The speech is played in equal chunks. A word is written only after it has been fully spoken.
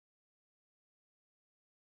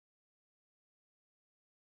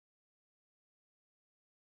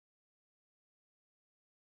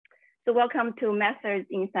So welcome to Masters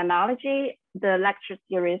in Seismology, the lecture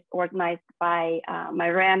series organized by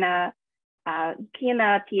Mariana,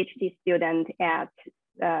 Zorkina, PhD student at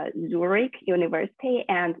Zurich University,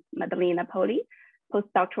 and Maddalena, Poli,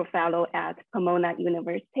 postdoctoral fellow at Pomona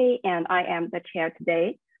University. And I am the chair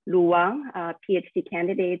today, Lu Wang, PhD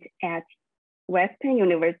candidate at Western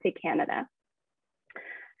University, Canada.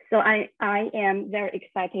 So I am very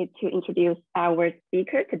excited to introduce our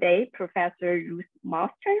speaker today, Professor Ruth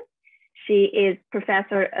Mostern. She is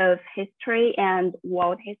Professor of History and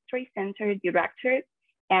World History Center Director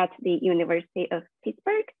at the University of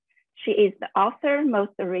Pittsburgh. She is the author,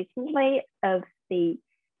 most recently, of the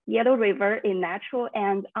Yellow River in Natural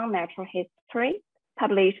and Unnatural History,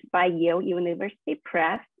 published by Yale University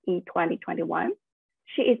Press in 2021.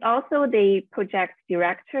 She is also the project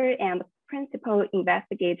director and principal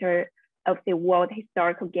investigator of the World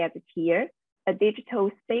Historical Gazetteer, a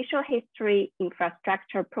digital spatial history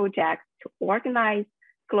infrastructure project to organize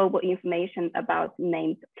global information about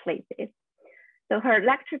named places. So her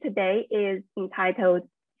lecture today is entitled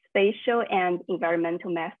Spatial and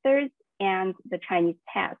Environmental Methods and the Chinese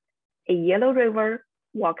Test, a Yellow River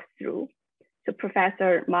Walkthrough. So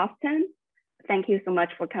Professor Mostern, thank you so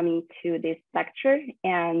much for coming to this lecture,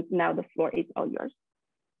 and now the floor is all yours.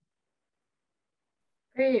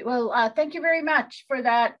 Great. Well, thank you very much for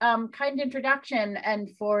that kind introduction and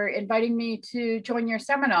for inviting me to join your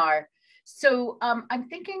seminar. So I'm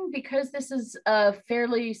thinking because this is a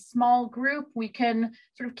fairly small group, we can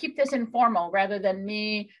sort of keep this informal rather than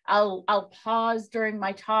me. I'll pause during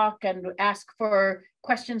my talk and ask for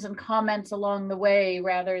questions and comments along the way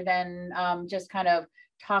rather than just kind of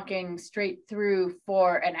talking straight through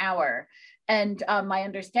for an hour. And my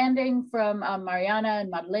understanding from Mariana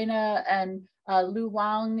and Maddalena and Lu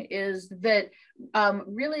Wang is that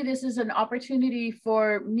really this is an opportunity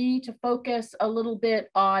for me to focus a little bit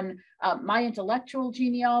on my intellectual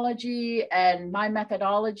genealogy and my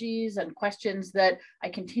methodologies and questions that I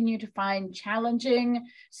continue to find challenging.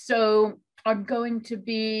 So I'm going to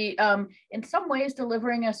be in some ways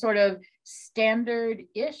delivering a sort of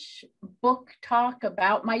standard-ish book talk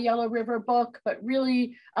about my Yellow River book, but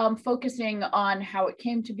really focusing on how it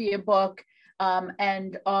came to be a book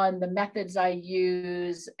and on the methods I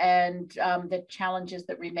use and the challenges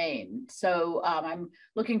that remain. So I'm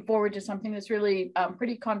looking forward to something that's really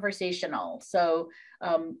pretty conversational. So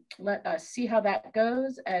let us see how that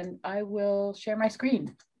goes, and I will share my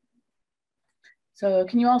screen. So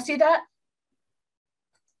can you all see that?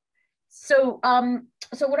 So,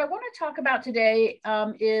 so what I want to talk about today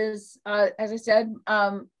is, as I said,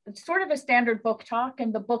 it's sort of a standard book talk,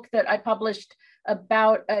 and the book that I published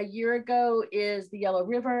about a year ago is The Yellow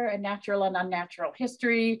River, A Natural and Unnatural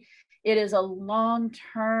History. It is a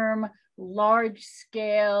long-term,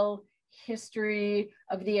 large-scale history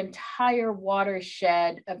of the entire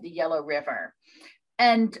watershed of the Yellow River.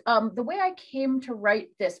 And the way I came to write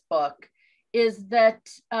this book is that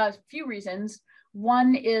a few reasons.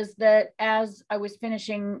 One is that as I was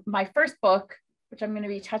finishing my first book, which I'm going to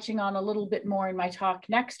be touching on a little bit more in my talk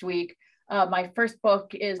next week, my first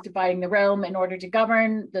book is Dividing the Realm in Order to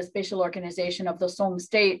Govern, the Spatial Organization of the Song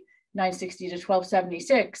State, 960 to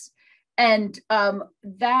 1276. And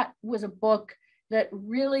that was a book that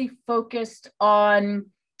really focused on,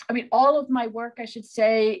 I mean, all of my work, I should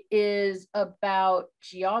say, is about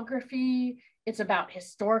geography. It's about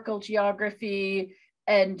historical geography.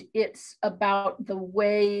 And it's about the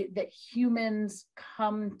way that humans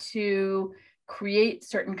come to create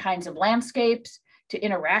certain kinds of landscapes, to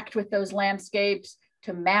interact with those landscapes,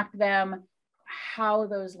 to map them, how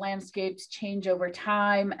those landscapes change over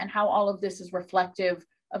time, and how all of this is reflective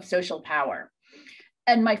of social power.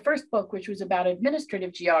 And my first book, which was about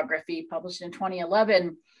administrative geography, published in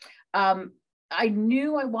 2011, I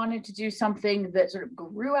knew I wanted to do something that sort of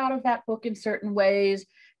grew out of that book in certain ways,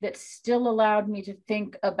 that still allowed me to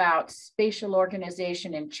think about spatial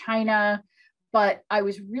organization in China, but I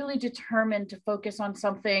was really determined to focus on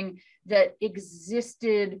something that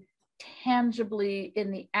existed tangibly in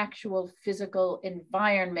the actual physical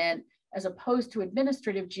environment, as opposed to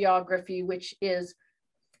administrative geography, which is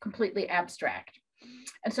completely abstract.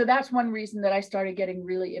 And so that's one reason that I started getting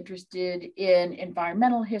really interested in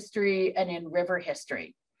environmental history and in river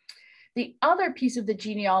history. The other piece of the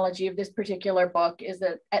genealogy of this particular book is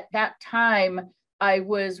that at that time, I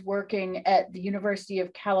was working at the University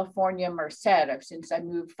of California, Merced. Since I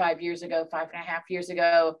moved 5 years ago, 5.5 years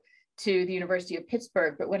ago, to the University of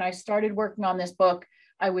Pittsburgh. But when I started working on this book,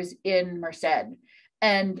 I was in Merced.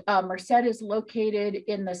 And Merced is located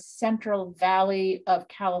in the Central Valley of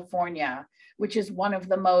California, which is one of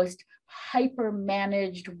the most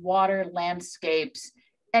hyper-managed water landscapes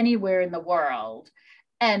anywhere in the world,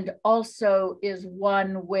 and also is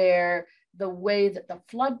one where the way that the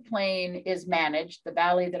floodplain is managed, the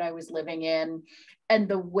valley that I was living in, and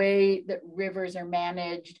the way that rivers are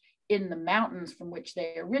managed in the mountains from which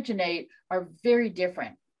they originate are very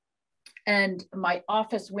different. And my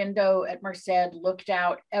office window at Merced looked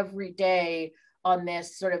out every day on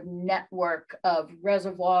this sort of network of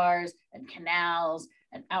reservoirs and canals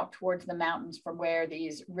and out towards the mountains from where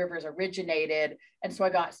these rivers originated. And so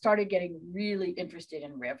I started getting really interested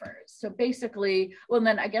in rivers. So basically, well, and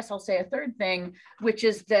then I guess I'll say a third thing, which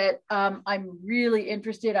is that I'm really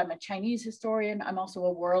interested. I'm a Chinese historian. I'm also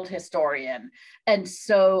a world historian. And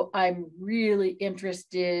so I'm really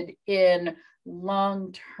interested in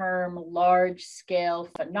long-term, large-scale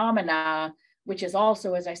phenomena, which is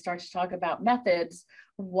also, as I start to talk about methods,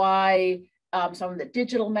 why some of the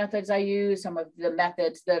digital methods I use, some of the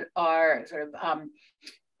methods that are sort of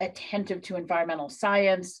attentive to environmental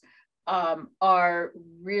science are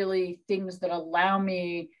really things that allow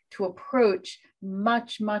me to approach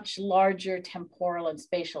much, much larger temporal and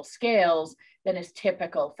spatial scales than is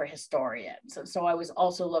typical for historians. And so I was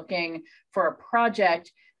also looking for a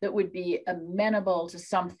project that would be amenable to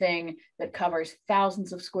something that covers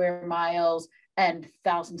thousands of square miles and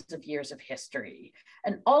thousands of years of history.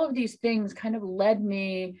 And all of these things kind of led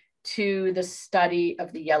me to the study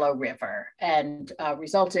of the Yellow River and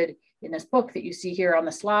resulted in this book that you see here on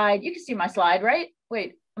the slide. You can see my slide, right?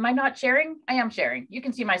 Wait, am I not sharing? I am sharing. You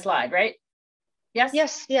can see my slide, right? Yes?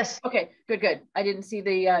 Yes, yes. Okay, good, good. I didn't see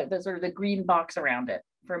the sort of the green box around it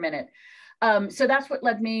for a minute. So that's what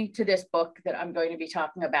led me to this book that I'm going to be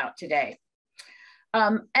talking about today.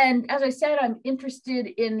 And as I said, I'm interested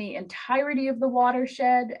in the entirety of the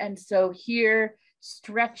watershed. And so here,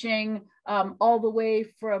 stretching all the way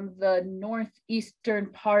from the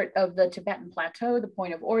northeastern part of the Tibetan Plateau, the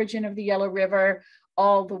point of origin of the Yellow River,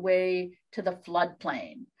 all the way to the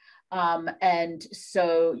floodplain. And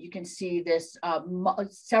so you can see this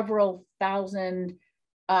several thousand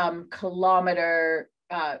kilometer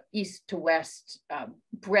east to west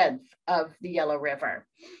breadth of the Yellow River.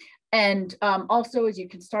 And also, as you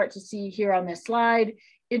can start to see here on this slide,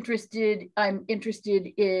 I'm interested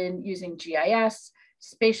in using GIS,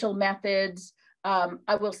 spatial methods.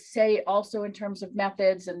 I will say also in terms of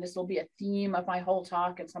methods, and this will be a theme of my whole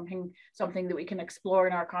talk and something that we can explore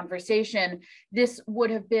in our conversation, this would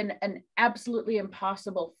have been an absolutely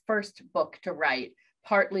impossible first book to write,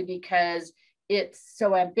 partly because it's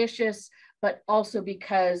so ambitious, but also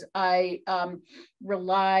because I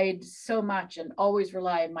relied so much and always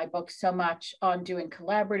rely in my book so much on doing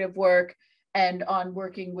collaborative work and on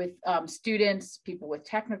working with students, people with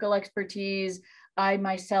technical expertise. I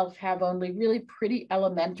myself have only really pretty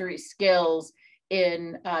elementary skills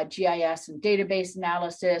in GIS and database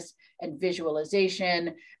analysis and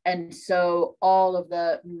visualization. And so all of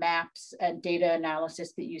the maps and data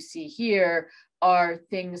analysis that you see here are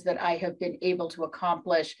things that I have been able to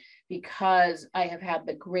accomplish because I have had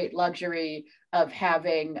the great luxury of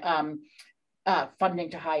having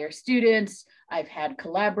funding to hire students. I've had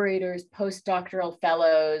collaborators, postdoctoral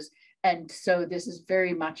fellows. And so this is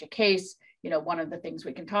very much a case. You know, one of the things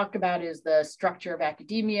we can talk about is the structure of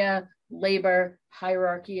academia, labor,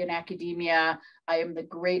 hierarchy in academia. I am the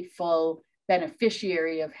grateful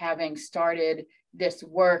beneficiary of having started this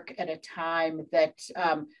work at a time that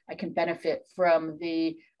I can benefit from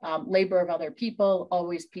the labor of other people,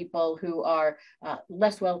 always people who are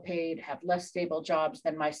less well paid, have less stable jobs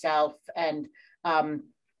than myself. And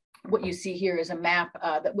what you see here is a map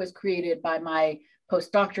that was created by my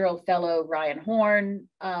postdoctoral fellow, Ryan Horn.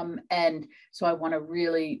 And so I want to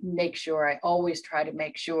really make sure, I always try to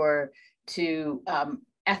make sure to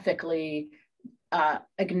ethically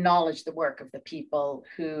acknowledge the work of the people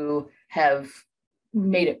who have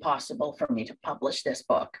made it possible for me to publish this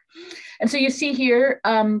book. And so you see here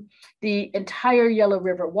the entire Yellow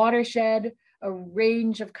River watershed, a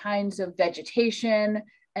range of kinds of vegetation,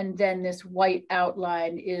 and then this white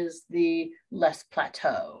outline is the Les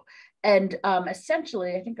Plateau. And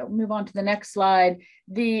essentially, I think I'll move on to the next slide.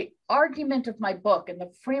 The argument of my book and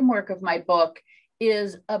the framework of my book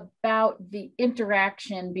is about the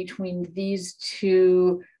interaction between these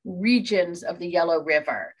two regions of the Yellow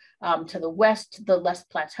River. To the west, the Les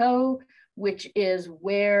Plateau, which is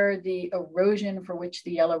where the erosion for which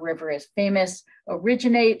the Yellow River is famous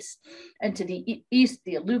originates. And to the east,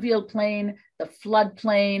 the alluvial plain, the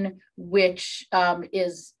floodplain, which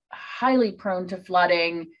is highly prone to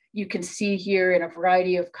flooding. You can see here in a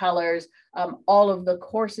variety of colors, all of the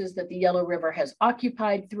courses that the Yellow River has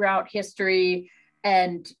occupied throughout history.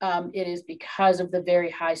 And it is because of the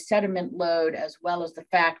very high sediment load, as well as the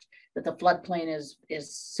fact that the floodplain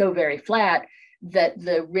is so very flat that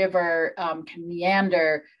the river can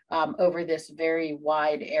meander over this very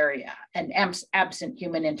wide area. And absent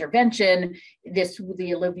human intervention,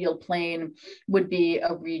 the alluvial plain would be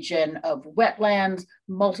a region of wetlands,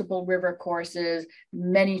 multiple river courses,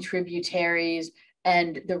 many tributaries,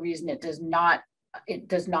 and the reason it does not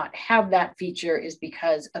have that feature is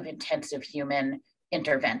because of intensive human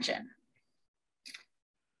intervention.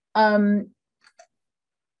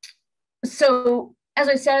 So as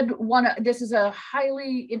I said, this is a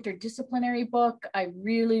highly interdisciplinary book. I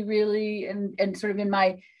really, and sort of in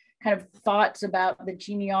my kind of thoughts about the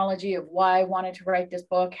genealogy of why I wanted to write this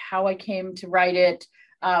book, how I came to write it,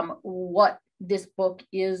 what this book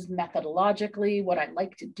is methodologically, what I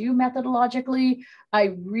like to do methodologically. I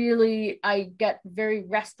get very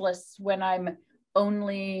restless when I'm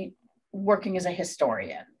only working as a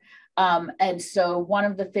historian. And so one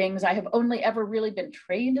of the things, I have only ever really been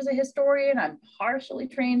trained as a historian. I'm partially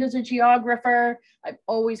trained as a geographer. I've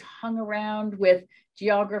always hung around with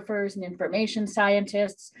geographers and information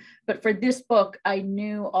scientists. But for this book, I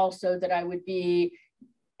knew also that I would be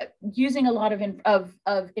using a lot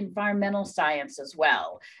of environmental science as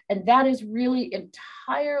well. And that is really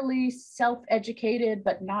entirely self-educated,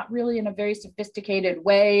 but not really in a very sophisticated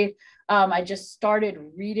way. I just started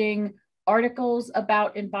reading articles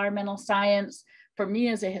about environmental science. For me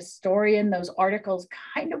as a historian, those articles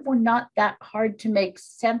kind of were not that hard to make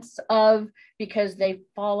sense of because they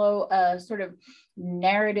follow a sort of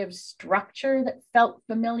narrative structure that felt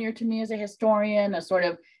familiar to me as a historian, a sort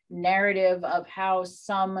of narrative of how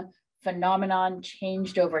some phenomenon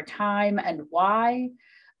changed over time and why.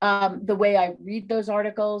 The way I read those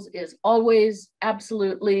articles is always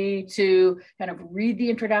absolutely to kind of read the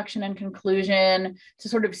introduction and conclusion, to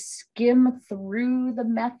sort of skim through the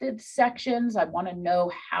methods sections. I want to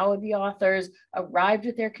know how the authors arrived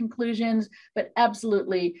at their conclusions, but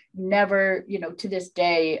absolutely never, to this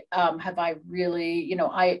day, have I really,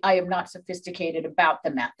 I am not sophisticated about the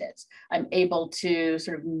methods. I'm able to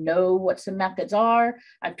sort of know what some methods are.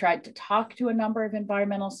 I've tried to talk to a number of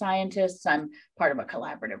environmental scientists. I'm part of a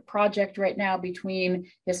collaborative project right now between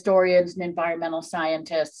historians and environmental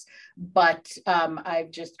scientists, but I've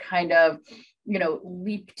just kind of,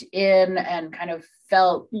 leaped in and kind of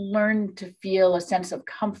learned to feel a sense of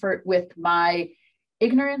comfort with my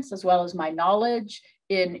ignorance as well as my knowledge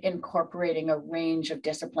in incorporating a range of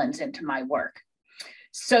disciplines into my work.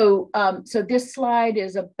 So, so this slide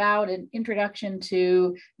is about an introduction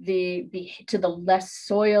to the less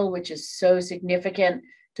soil, which is so significant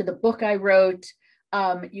to the book I wrote.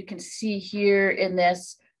 You can see here in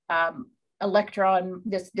this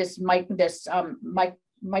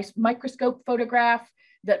microscope photograph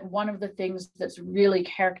that one of the things that's really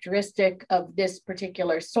characteristic of this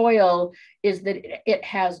particular soil is that it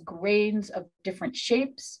has grains of different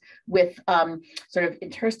shapes with sort of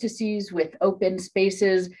interstices with open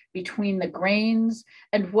spaces between the grains.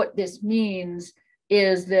 And what this means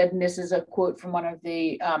is that, and this is a quote from one of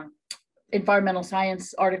the environmental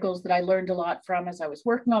science articles that I learned a lot from as I was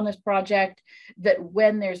working on this project, that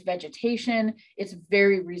when there's vegetation, it's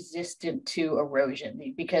very resistant to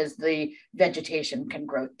erosion because the vegetation can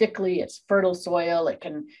grow thickly, it's fertile soil, it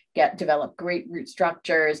can develop great root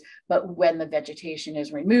structures, but when the vegetation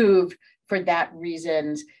is removed, for that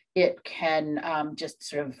reason, it can just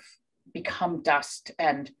sort of become dust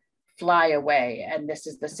and fly away. And this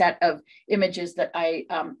is the set of images that I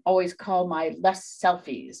always call my less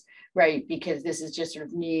selfies, right? Because this is just sort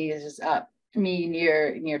of me, this is me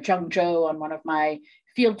near Zhengzhou on one of my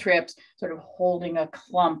field trips, sort of holding a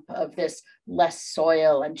clump of this less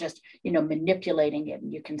soil and just, manipulating it.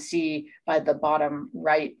 And you can see by the bottom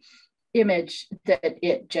right image that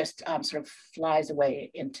it just sort of flies away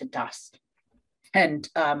into dust. And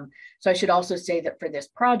so I should also say that for this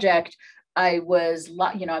project, I was,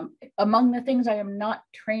 among the things I am not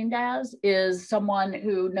trained as is someone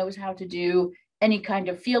who knows how to do any kind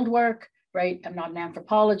of field work, right? I'm not an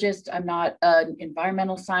anthropologist. I'm not an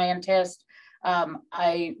environmental scientist.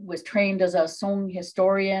 I was trained as a Song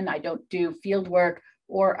historian. I don't do field work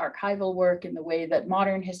or archival work in the way that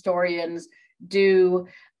modern historians do.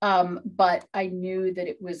 But I knew that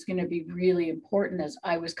it was going to be really important as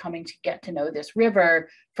I was coming to get to know this river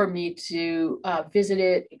for me to visit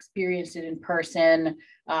it, experience it in person.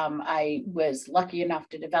 I was lucky enough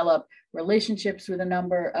to develop relationships with a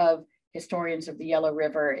number of historians of the Yellow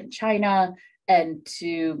River in China and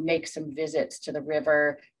to make some visits to the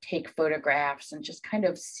river, take photographs, and just kind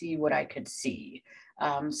of see what I could see.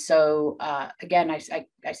 Again,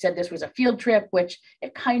 I said this was a field trip, which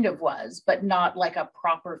it kind of was, but not like a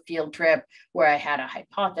proper field trip where I had a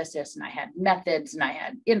hypothesis and I had methods and I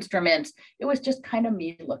had instruments. It was just kind of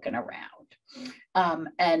me looking around.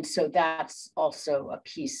 And so that's also a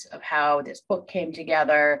piece of how this book came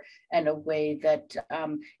together, and a way that,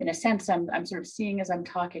 in a sense, I'm sort of seeing as I'm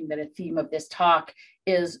talking that a theme of this talk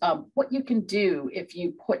is what you can do if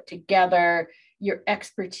you put together your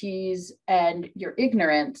expertise and your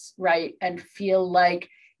ignorance, right? And feel like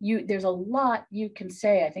there's a lot you can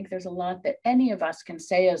say. I think there's a lot that any of us can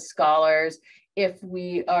say as scholars if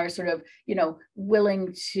we are sort of,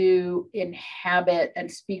 willing to inhabit and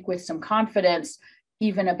speak with some confidence,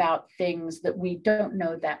 even about things that we don't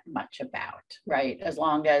know that much about, right? As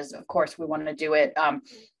long as, of course, we want to do it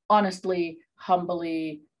honestly,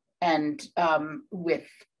 humbly, and with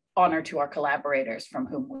honor to our collaborators from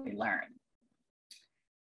whom we learn.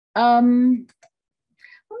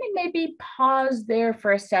 Let me maybe pause there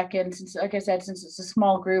for a second, since, like I said, since it's a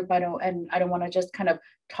small group, I don't want to just kind of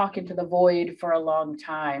talk into the void for a long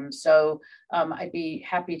time. So I'd be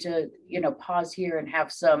happy to, pause here and have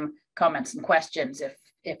some comments and questions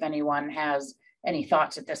if anyone has any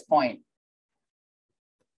thoughts at this point.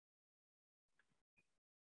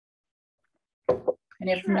 And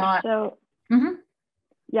if sure. not, so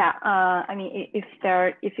yeah, I mean,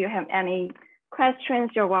 if you have any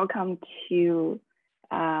questions, you're welcome to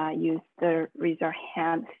use the raise your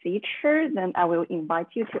hand feature. Then I will invite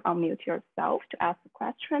you to unmute yourself to ask the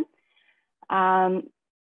question.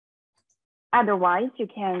 Otherwise, you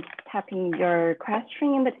can type in your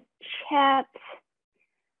question in the chat.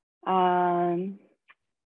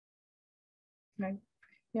 Right.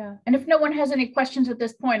 Yeah, and if no one has any questions at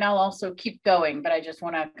this point, I'll also keep going, but I just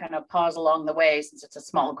want to kind of pause along the way since it's a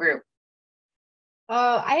small group.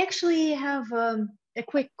 I actually have a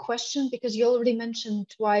quick question, because you already mentioned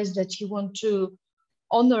twice that you want to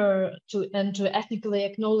honor and to ethnically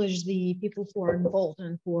acknowledge the people who are involved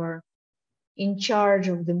and who are in charge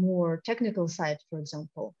of the more technical side, for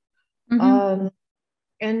example.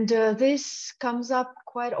 And this comes up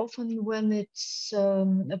quite often when it's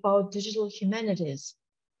about digital humanities,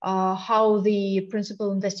 how the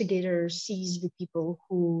principal investigator sees the people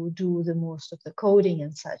who do the most of the coding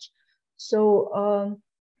and such. So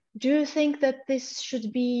do you think that this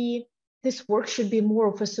work should be more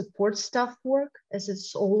of a support staff work, as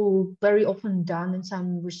it's all very often done in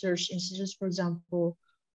some research institutes, for example,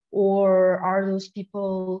 or are those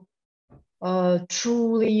people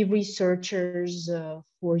truly researchers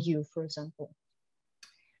for you, for example?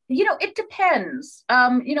 It depends.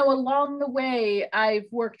 Along the way,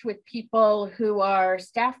 I've worked with people who are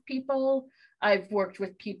staff people. I've worked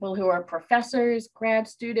with people who are professors, grad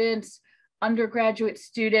students, undergraduate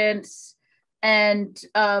students, and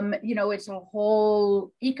it's a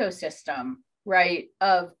whole ecosystem, right,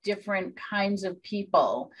 of different kinds of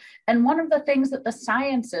people. And one of the things that the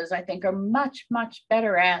sciences, I think, are much, much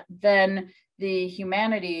better at than the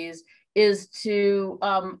humanities is to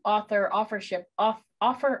offer authorship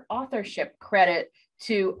credit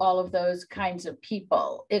to all of those kinds of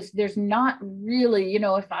people. There's not really,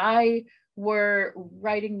 if I were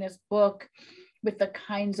writing this book with the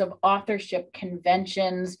kinds of authorship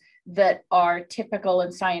conventions that are typical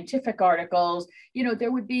in scientific articles,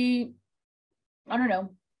 there would be, I don't know,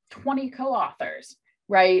 20 co-authors,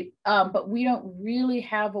 right? But we don't really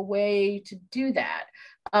have a way to do that.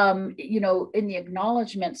 In the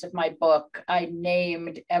acknowledgements of my book, I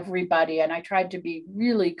named everybody, and I tried to be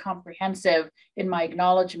really comprehensive in my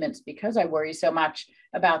acknowledgements because I worry so much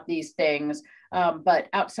about these things. But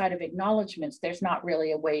outside of acknowledgements, there's not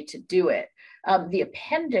really a way to do it. The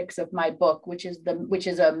appendix of my book, which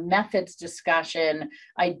is a methods discussion,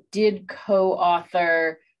 I did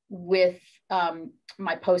co-author with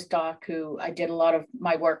my postdoc, who I did a lot of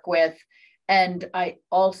my work with. And I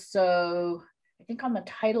also, I think on the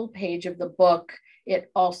title page of the book,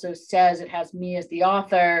 it also says it has me as the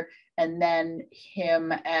author and then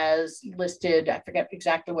him as listed, I forget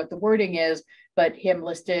exactly what the wording is, but him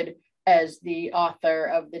listed as the author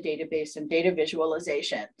of the database and data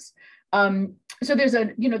visualizations. So there's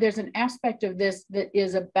an aspect of this that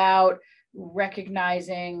is about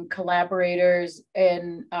recognizing collaborators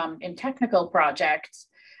in technical projects,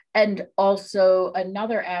 and also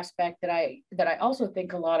another aspect that I also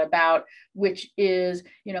think a lot about, which is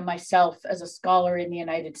myself as a scholar in the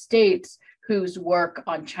United States whose work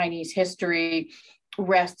on Chinese history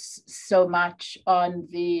rests so much on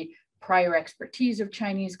the prior expertise of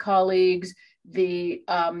Chinese colleagues, the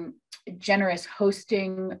generous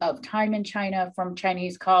hosting of time in China from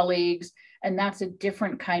Chinese colleagues. And that's a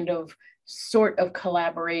different kind of sort of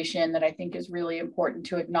collaboration that I think is really important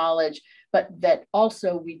to acknowledge, but that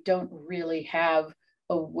also we don't really have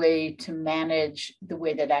a way to manage the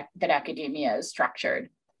way that academia is structured.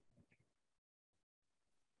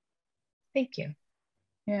 Thank you.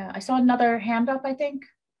 Yeah, I saw another hand up, I think.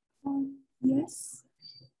 Yes.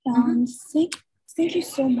 Thank you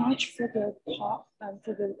so much for the talk,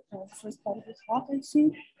 for the first part of the talk, I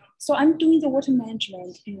think. So I'm doing the water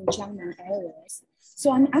management in Jiangnan areas.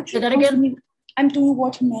 So I'm actually I'm doing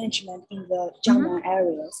water management in the Jiangnan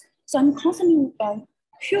areas. So I'm constantly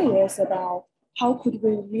curious about how could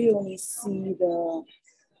we really see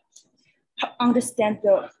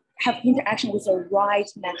have interaction with the right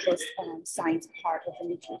natural science part of the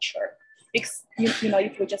literature. Because if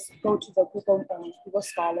you just go to the Google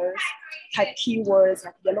Scholars, type keywords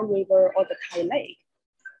like Yellow River or the Tai Lake,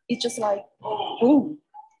 it's just like, boom.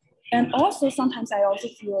 And also sometimes I also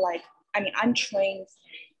feel like, I'm trained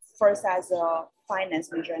first as a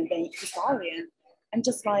finance major and then historian. And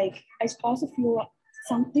just like, I also feel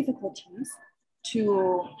some difficulties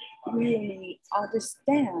to really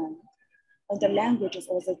understand the languages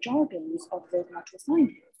or the jargons of the natural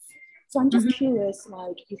scientists. So I'm just curious,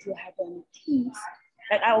 like, if you have any tips.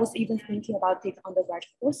 Like, I was even thinking about taking undergraduate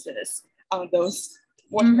courses on those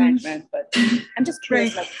water management, but I'm just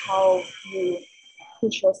curious, like, how you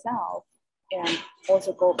push yourself and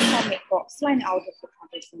also go slightly out of the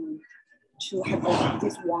comfort zone to have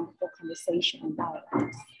this wonderful conversation and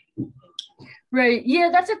dialogue. Right. Yeah,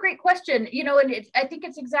 that's a great question. And I think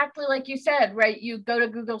it's exactly like you said, right? You go to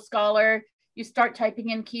Google Scholar, you start typing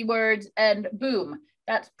in keywords, and boom,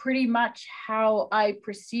 that's pretty much how I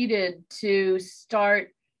proceeded to start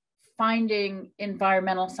finding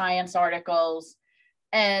environmental science articles,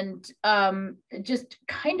 and just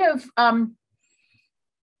kind of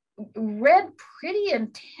read pretty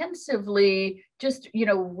intensively, just,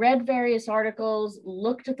 read various articles,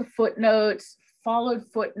 looked at the footnotes, followed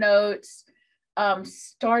footnotes,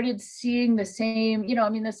 started seeing the same,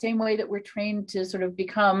 the same way that we're trained to sort of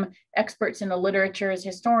become experts in the literature as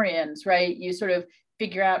historians, right? You sort of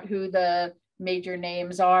figure out who the major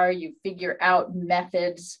names are, you figure out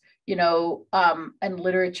methods, and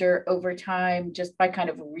literature over time just by kind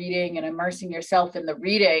of reading and immersing yourself in the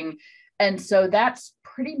reading. And so that's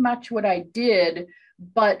pretty much what I did,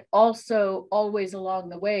 but also always along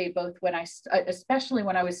the way, both especially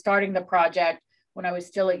when I was starting the project, when I was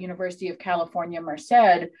still at University of California,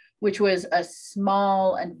 Merced, which was a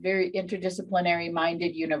small and very interdisciplinary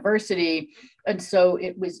minded university. And so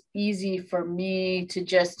it was easy for me to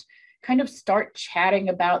just kind of start chatting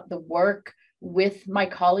about the work with my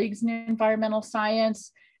colleagues in environmental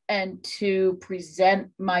science and to present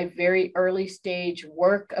my very early stage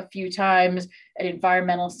work a few times at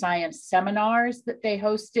environmental science seminars that they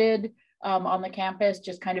hosted on the campus,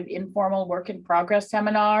 just kind of informal work in progress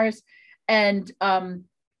seminars. And,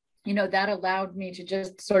 that allowed me to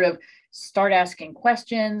just sort of start asking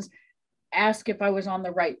questions, ask if I was on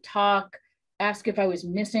the right talk, ask if I was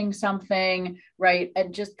missing something, right?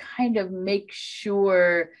 And just kind of make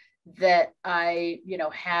sure that I,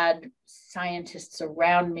 had scientists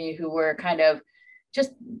around me who were kind of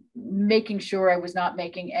just making sure I was not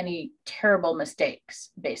making any terrible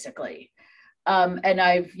mistakes, basically. And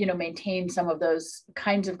I've, maintained some of those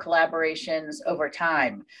kinds of collaborations over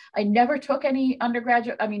time. I never took any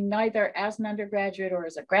undergraduate, neither as an undergraduate or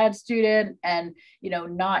as a grad student. And,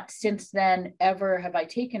 not since then ever have I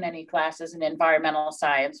taken any classes in environmental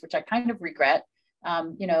science, which I kind of regret,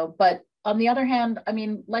 but on the other hand,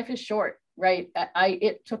 life is short, right?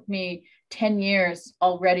 It took me 10 years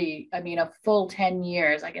already. A full 10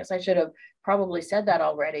 years. I guess I should have probably said that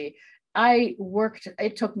already.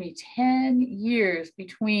 It took me 10 years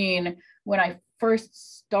between when I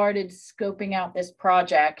first started scoping out this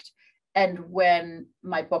project and when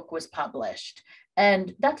my book was published.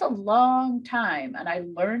 And that's a long time. And I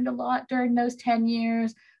learned a lot during those 10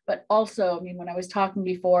 years. But also, when I was talking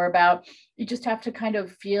before about, you just have to kind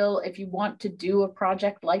of feel if you want to do a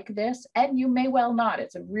project like this, and you may well not.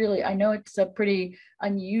 I know it's a pretty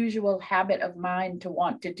unusual habit of mine to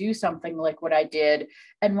want to do something like what I did.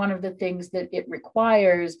 And one of the things that it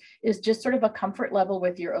requires is just sort of a comfort level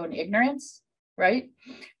with your own ignorance, right?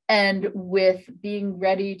 And with being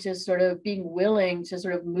ready to being willing to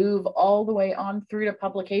sort of move all the way on through to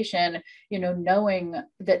publication, knowing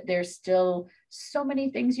that there's still so many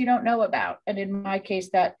things you don't know about. And in my case,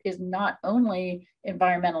 that is not only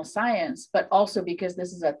environmental science, but also because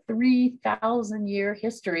this is a 3,000-year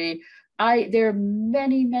history. There are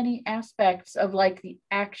many, many aspects of like the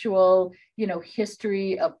actual,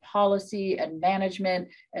 history of policy and management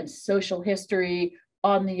and social history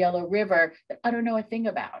on the Yellow River that I don't know a thing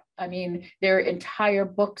about. I mean, there are entire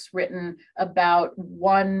books written about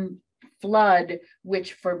one flood,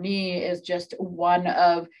 which for me is just one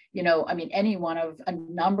of, I mean, any one of a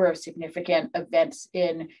number of significant events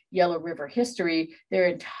in Yellow River history. There are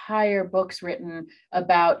entire books written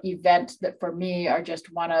about events that for me are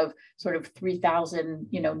just one of sort of 3,000,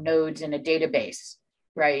 nodes in a database,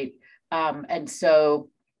 right? And so,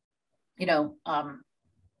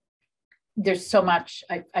 there's so much,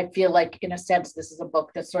 I feel like in a sense, this is a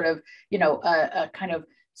book that's sort of, a kind of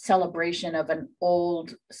celebration of an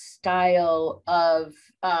old style of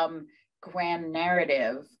grand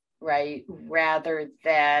narrative, right? Rather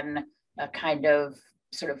than a kind of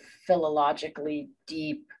sort of philologically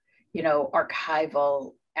deep,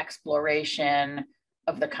 archival exploration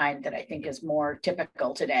of the kind that I think is more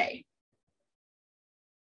typical today.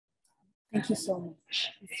 Thank you so much.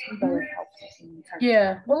 It's very helpful.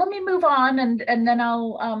 Yeah. Well, let me move on, and then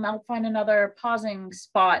I'll find another pausing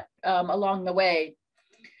spot along the way.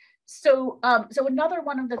 So another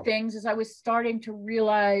one of the things is I was starting to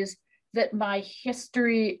realize that my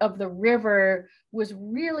history of the river was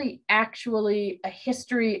really actually a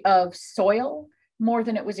history of soil more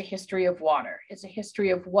than it was a history of water. It's a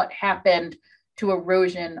history of what happened to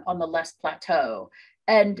erosion on the Less Plateau.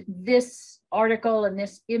 And this article and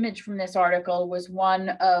this image from this article was one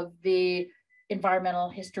of the environmental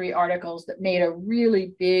history articles that made a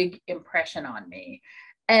really big impression on me.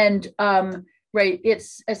 And right,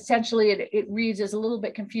 it's essentially, it reads as a little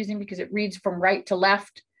bit confusing because it reads from right to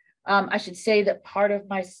left. I should say that part of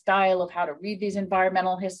my style of how to read these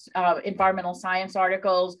environmental science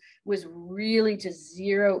articles was really to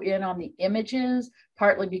zero in on the images,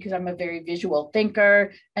 partly because I'm a very visual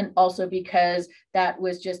thinker, and also because that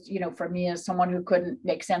was just, for me as someone who couldn't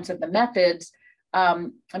make sense of the methods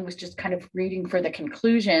and was just kind of reading for the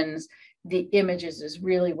conclusions, the images is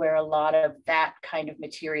really where a lot of that kind of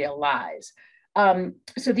material lies.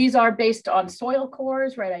 So these are based on soil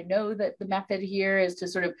cores, right? I know that the method here is to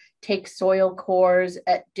sort of take soil cores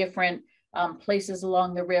at different places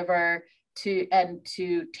along the river to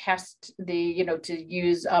test the, to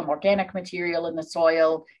use organic material in the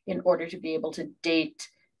soil in order to be able to date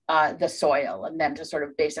the soil, and then to sort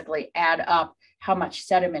of basically add up how much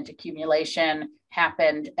sediment accumulation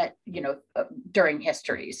happened at, during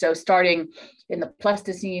history. So starting in the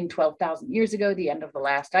Pleistocene 12,000 years ago, the end of the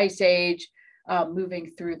last ice age,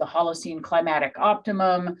 moving through the Holocene climatic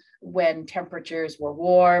optimum when temperatures were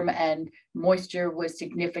warm and moisture was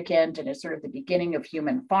significant, and it's sort of the beginning of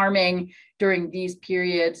human farming. During these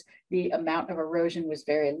periods, the amount of erosion was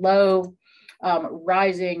very low,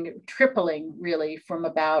 tripling really from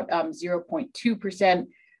about 0.2%,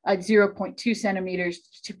 0.2 centimeters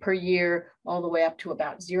per year, all the way up to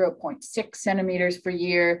about 0.6 centimeters per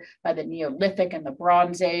year by the Neolithic and the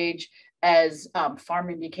Bronze Age. As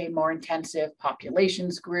farming became more intensive,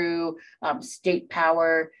 populations grew, state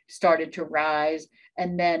power started to rise.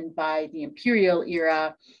 And then by the imperial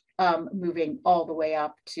era, moving all the way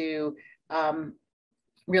up to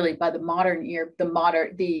really by the modern era,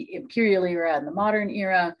 the imperial era and the modern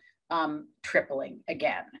era, tripling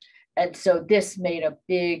again. And so this made a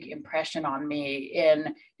big impression on me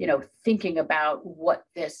in, thinking about what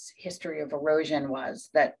this history of erosion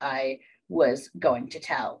was that I was going to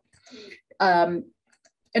tell.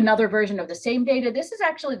 Another version of the same data. This is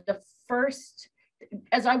actually the first,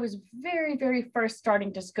 as I was very, very first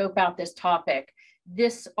starting to scope out this topic,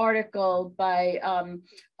 this article by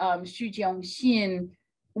Xu Jiangxin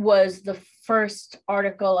was the first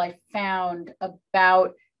article I found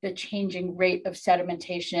about the changing rate of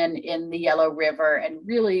sedimentation in the Yellow River, and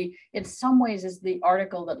really in some ways is the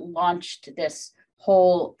article that launched this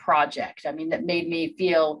whole project. I mean, that made me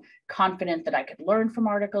feel confident that I could learn from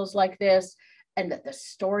articles like this, and that the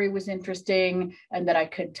story was interesting, and that I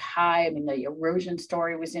could the erosion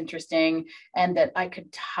story was interesting, and that I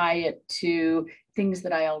could tie it to things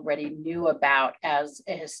that I already knew about as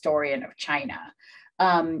a historian of China.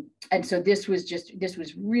 And so this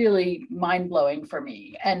was really mind-blowing for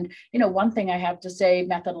me. And, one thing I have to say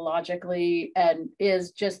methodologically and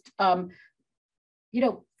is just,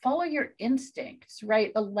 follow your instincts,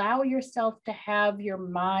 right? Allow yourself to have your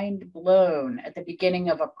mind blown at the beginning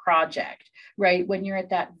of a project, right? When you're at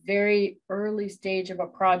that very early stage of a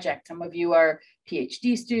project. Some of you are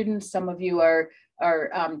PhD students, some of you are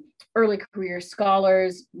early career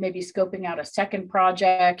scholars, maybe scoping out a second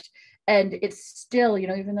project. And it's still,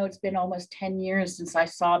 even though it's been almost 10 years since I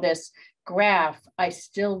saw this graph, I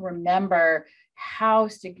still remember how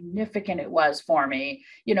significant it was for me,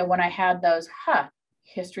 when I had those,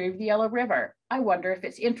 history of the Yellow River. I wonder if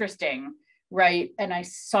it's interesting, right? And I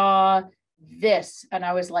saw this. And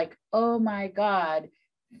I was like, oh my God,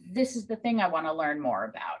 this is the thing I want to learn more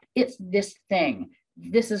about. It's this thing.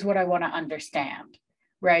 This is what I want to understand,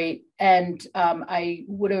 right? And I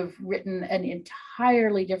would have written an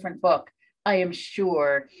entirely different book, I am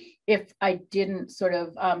sure, if I didn't sort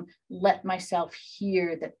of let myself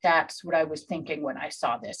hear that that's what I was thinking when I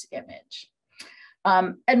saw this image.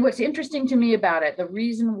 And what's interesting to me about it, the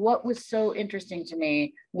reason what was so interesting to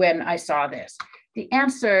me when I saw this, the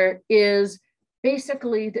answer is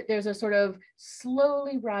basically that there's a sort of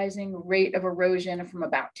slowly rising rate of erosion from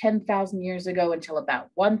about 10,000 years ago until about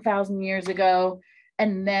 1,000 years ago.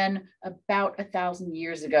 And then about 1,000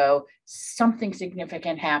 years ago, something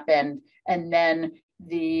significant happened. And then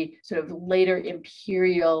the sort of later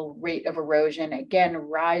imperial rate of erosion again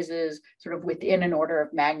rises sort of within an order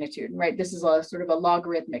of magnitude, right? This is a sort of a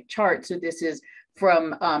logarithmic chart. So this is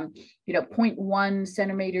from, 0.1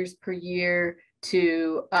 centimeters per year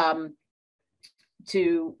to 1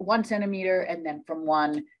 centimeter, and then from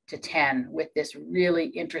 1 to 10 with this really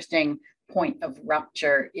interesting point of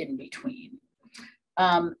rupture in between.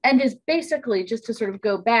 And is basically, just to sort of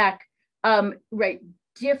go back, right,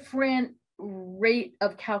 different rate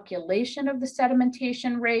of calculation of the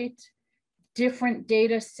sedimentation rate, different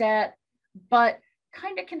data set, but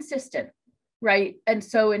kind of consistent, right? And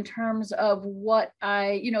so in terms of what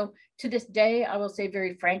I, to this day, I will say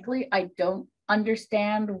very frankly, I don't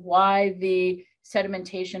understand why the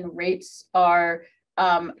sedimentation rates are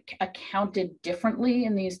accounted differently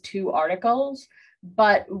in these two articles.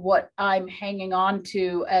 But what I'm hanging on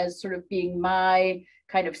to as sort of being my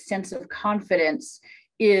kind of sense of confidence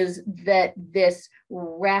is that this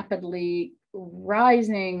rapidly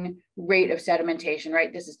rising rate of sedimentation,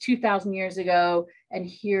 right? This is 2,000 years ago. And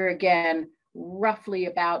here again, roughly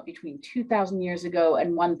about between 2,000 years ago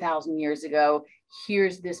and 1,000 years ago,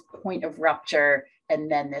 here's this point of rupture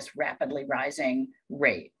and then this rapidly rising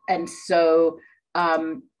rate. And so,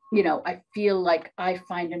 I feel like I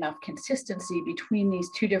find enough consistency between these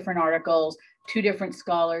two different articles, two different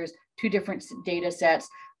scholars, two different data sets,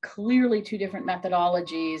 clearly two different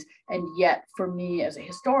methodologies. And yet for me as a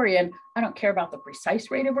historian, I don't care about the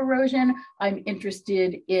precise rate of erosion. I'm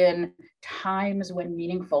interested in times when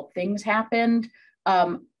meaningful things happened.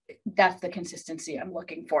 That's the consistency I'm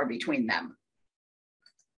looking for between them.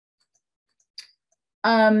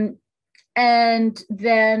 And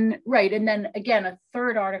then again, a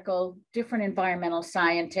third article, different environmental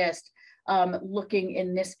scientist, looking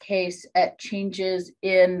in this case at changes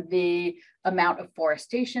in the amount of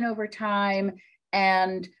forestation over time,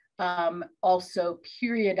 and also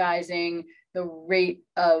periodizing the rate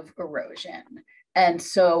of erosion. And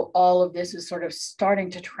so all of this is sort of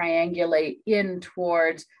starting to triangulate in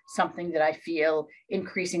towards something that I feel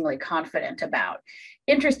increasingly confident about.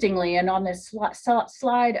 Interestingly, and on this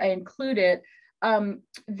slide, I included although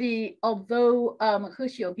He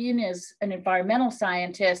Xiaobin is an environmental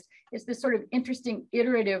scientist, it's this sort of interesting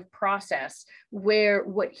iterative process where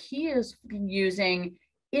what he is using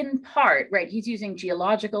in part, right, he's using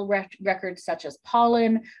geological records such as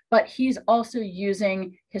pollen, but he's also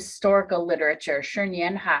using historical literature. Shi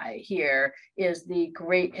Nianhai here is the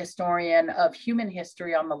great historian of human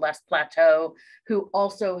history on the Lest Plateau, who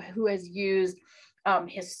has used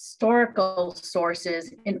historical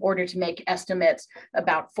sources in order to make estimates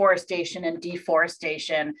about forestation and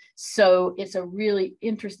deforestation. So it's a really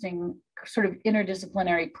interesting sort of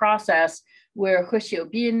interdisciplinary process where He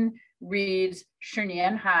Xiaobin reads Shi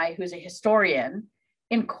Nianhai, who's a historian,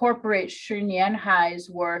 incorporates Shi Nianhai's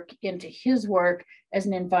work into his work as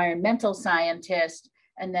an environmental scientist,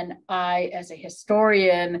 and then I, as a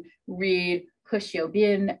historian, read He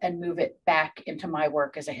Xiaobin and move it back into my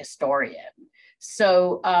work as a historian.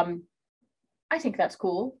 So I think that's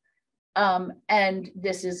cool. And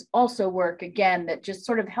this is also work, again, that just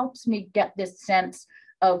sort of helps me get this sense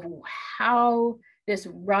of how this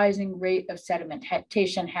rising rate of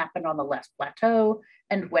sedimentation happened on the Lest Plateau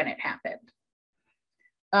and when it happened.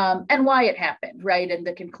 And why it happened, right? And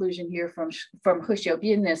the conclusion here from He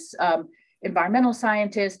Xiaobin, this environmental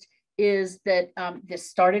scientist, is that this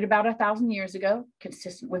started about 1,000 years ago,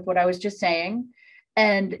 consistent with what I was just saying,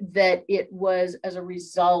 and that it was as a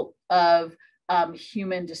result of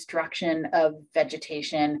human destruction of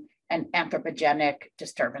vegetation and anthropogenic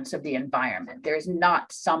disturbance of the environment. There's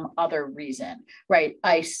not some other reason, right?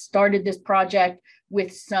 I started this project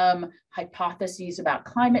with some hypotheses about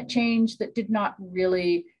climate change that did not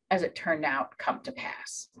really, as it turned out, come to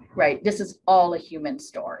pass, right? This is all a human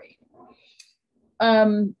story.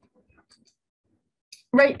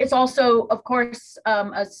 Right, it's also, of course,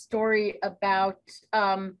 a story about,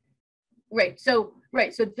 right, so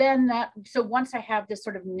Right. So once I have this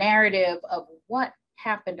sort of narrative of what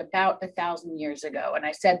happened about 1,000 years ago, and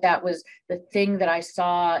I said that was the thing that I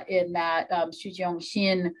saw in that Xu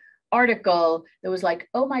Jiongxin article that was like,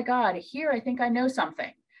 oh my God, here I think I know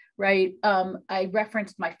something. Right. I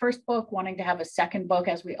referenced my first book, wanting to have a second book,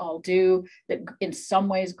 as we all do, that in some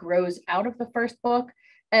ways grows out of the first book.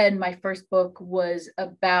 And my first book was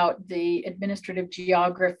about the administrative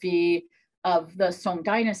geography of the Song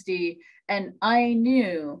dynasty. And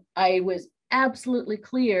I was absolutely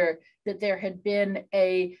clear that there had been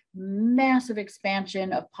a massive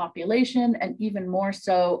expansion of population, and even more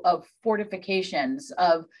so of fortifications,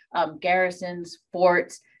 of garrisons,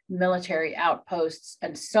 forts, military outposts,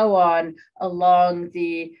 and so on along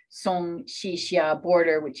the Song-Xixia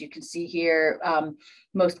border, which you can see here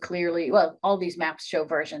most clearly. Well, all these maps show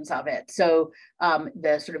versions of it. So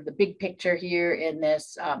the sort of the big picture here in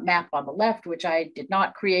this map on the left, which I did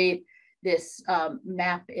not create, this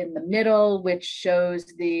map in the middle, which shows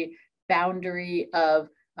the boundary of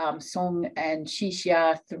Song and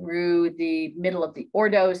Xixia through the middle of the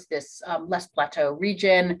Ordos, this Les Plateau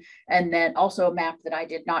region, and then also a map that I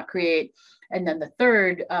did not create. And then the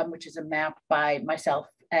third, which is a map by myself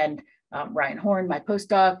and Ryan Horn, my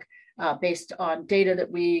postdoc, based on data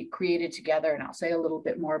that we created together. And I'll say a little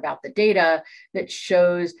bit more about the data that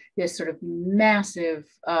shows this sort of massive,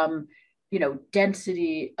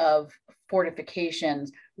 density of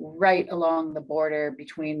fortifications right along the border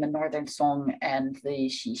between the northern Song and the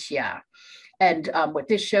Xixia. And what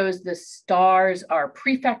this shows, the stars are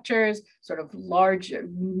prefectures, sort of large,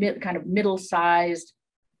 kind of middle-sized,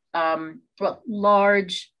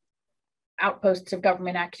 large outposts of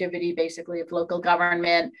government activity, basically of local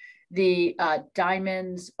government. The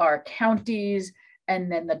diamonds are counties, and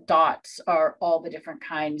then the dots are all the different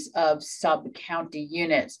kinds of sub-county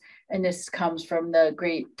units. And this comes from the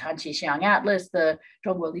great Tanqixiang Atlas, the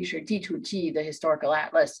Zhongguo Lishu Dituji, the historical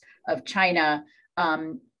atlas of China.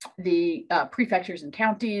 The prefectures and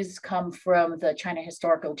counties come from the China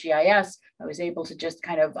Historical GIS. I was able to just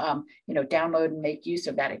kind of, download and make use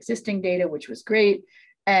of that existing data, which was great.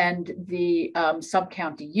 And the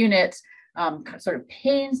sub-county units sort of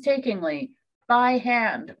painstakingly by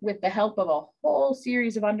hand, with the help of a whole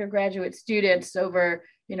series of undergraduate students over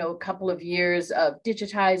a couple of years of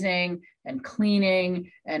digitizing and cleaning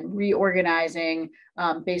and reorganizing,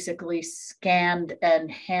 basically scanned and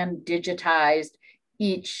hand digitized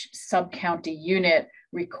each sub-county unit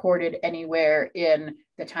recorded anywhere in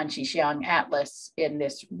the Tanqixiang Atlas in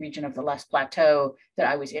this region of the Les Plateau that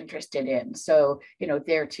I was interested in. So,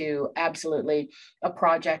 there too, absolutely a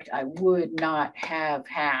project I would not have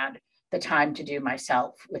had the time to do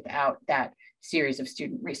myself without that series of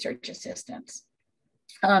student research assistants.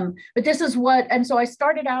 But this is and so I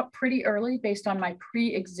started out pretty early based on my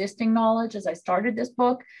pre-existing knowledge as I started this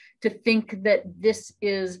book to think that this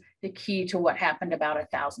is the key to what happened about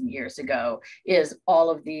 1,000 years ago, is all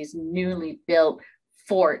of these newly built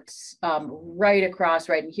forts right across,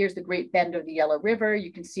 and here's the Great Bend of the Yellow River.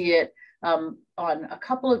 You can see it on a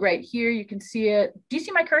couple of, right here, you can see it. Do you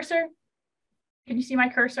see my cursor? Can you see my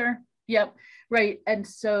cursor? Yep, right. And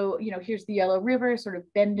so, here's the Yellow River sort of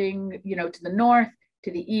bending, to the north,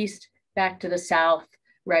 to the east, back to the south,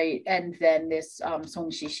 right? And then this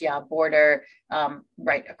Song-Xixia border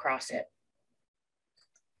right across it.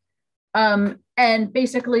 And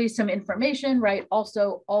basically some information, right?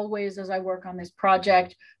 Also, always as I work on this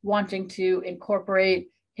project, wanting to incorporate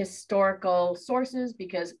historical sources,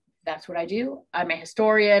 because that's what I do. I'm a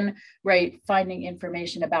historian, right? Finding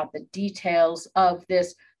information about the details of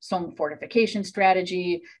this Song fortification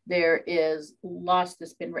strategy. There is lots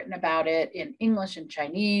that's been written about it in English and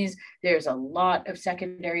Chinese. There's a lot of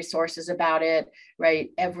secondary sources about it, right?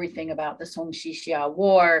 Everything about the Song-Xixia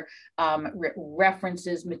War,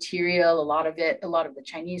 references material. A lot of the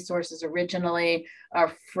Chinese sources originally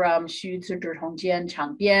are from Xu Zizhi Hongjian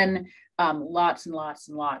Changbian. Lots and lots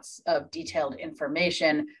and lots of detailed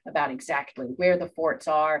information about exactly where the forts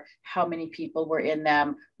are, how many people were in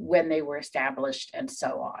them, when they were established, and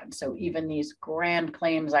so on. So even these grand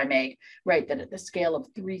claims I make, right, that at the scale of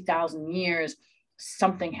 3,000 years,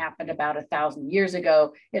 something happened about 1,000 years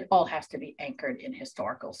ago, it all has to be anchored in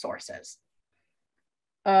historical sources.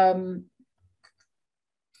 And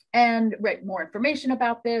right, more information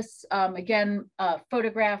about this. Again, a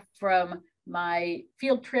photograph from my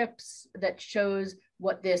field trips that shows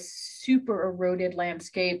what this super eroded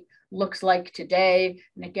landscape looks like today.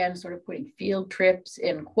 And again, sort of putting field trips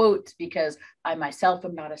in quotes, because I myself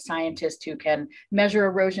am not a scientist who can measure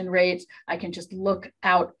erosion rates. I can just look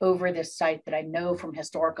out over this site that I know from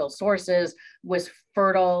historical sources was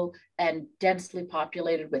fertile and densely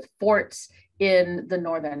populated with forts in the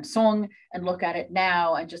northern Song, and look at it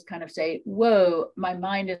now and just kind of say, whoa, my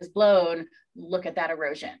mind is blown. Look at that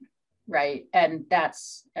erosion, right? And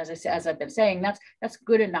that's, as I've been saying, that's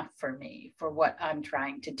good enough for me for what I'm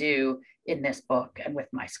trying to do in this book and with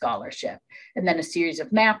my scholarship. And then a series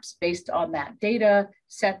of maps based on that data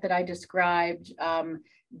set that I described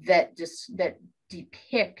that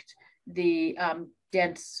depict the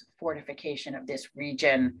dense fortification of this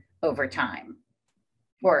region over time.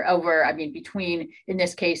 Or over, I mean, between, in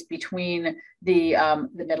this case, between the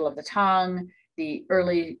middle of the Tang, the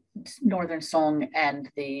early Northern Song, and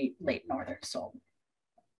the late Northern Song.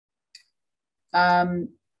 Right,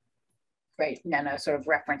 and then a sort of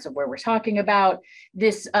reference of where we're talking about.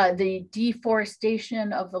 This, the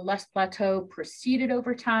deforestation of the Less Plateau proceeded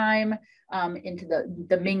over time into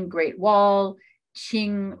the Ming Great Wall,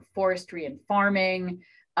 Qing forestry and farming,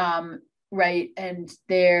 right, and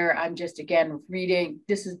there I'm just again reading,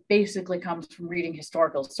 this is basically comes from reading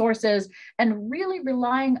historical sources and really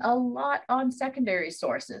relying a lot on secondary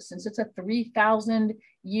sources. Since it's a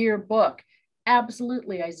 3,000-year book,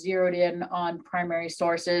 absolutely I zeroed in on primary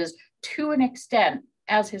sources to an extent.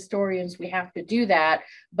 As historians, we have to do that,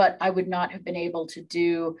 but I would not have been able to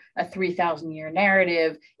do a 3,000-year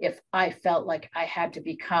narrative if I felt like I had to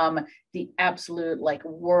become the absolute, like,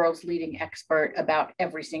 world's leading expert about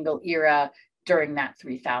every single era during that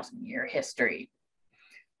 3,000-year history.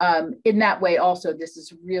 In that way, also, this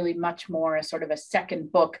is really much more a sort of a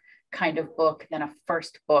second book kind of book than a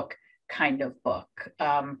first book kind of book.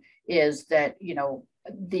 Is that, you know,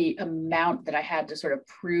 the amount that I had to sort of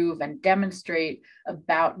prove and demonstrate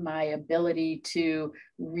about my ability to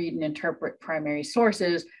read and interpret primary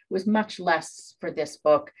sources was much less for this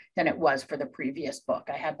book than it was for the previous book.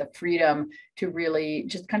 I had the freedom to really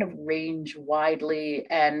just kind of range widely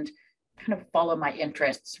and kind of follow my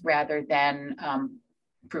interests rather than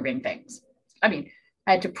proving things. I mean,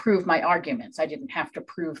 I had to prove my arguments. I didn't have to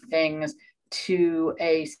prove things to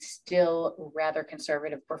a still rather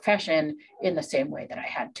conservative profession in the same way that I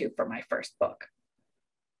had to for my first book.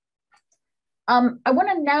 I want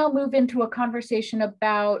to now move into a conversation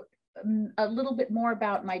about a little bit more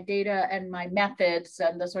about my data and my methods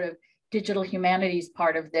and the sort of digital humanities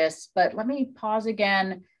part of this, but let me pause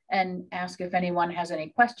again and ask if anyone has any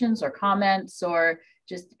questions or comments or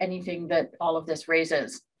just anything that all of this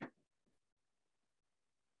raises.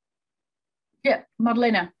 Yeah,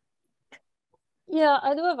 Maddalena. Yeah,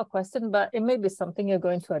 I do have a question, but it may be something you're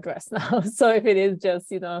going to address now. So if it is,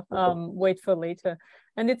 just, you know, wait for later.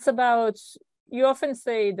 And it's about, you often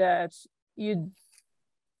say that you,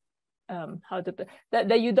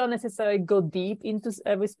 that you don't necessarily go deep into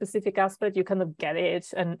every specific aspect, you kind of get it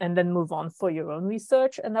and then move on for your own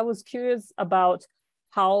research. And I was curious about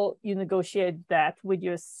how you negotiate that with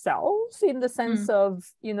yourselves in the sense of,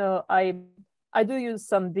 you know, I do use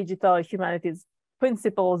some digital humanities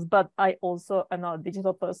principles, but I also am not a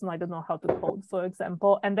digital person. I don't know how to code, for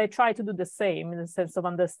example. And I try to do the same in the sense of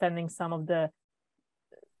understanding some of the,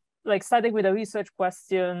 like starting with a research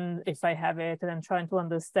question, if I have it, and then trying to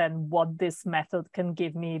understand what this method can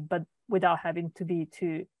give me, but without having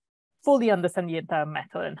to fully understand the entire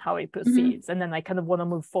method and how it proceeds. And then I kind of want to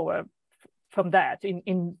move forward from that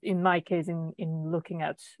in my case, in looking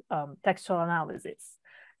at textual analysis.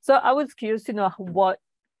 So I was curious to know what,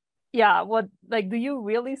 like, do you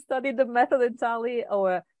really study the method entirely,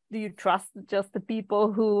 or do you trust just the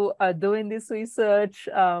people who are doing this research?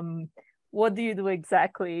 What do you do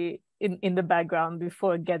exactly in the background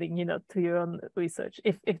before getting, you know, to your own research,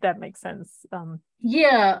 if that makes sense?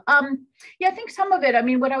 Yeah, I think some of it, I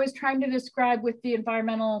mean, what I was trying to describe with the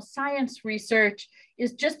environmental science research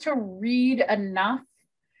is just to read enough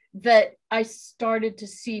that I started to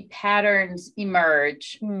see patterns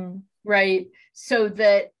emerge. Right? So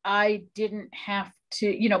that I didn't have to,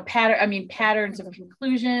 you know, patterns of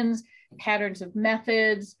conclusions, patterns of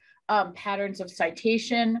methods, patterns of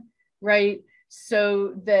citation, right?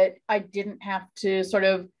 So that I didn't have to sort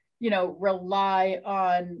of, you know, rely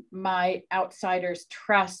on my outsider's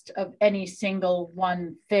trust of any single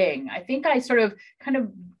one thing. I think I sort of kind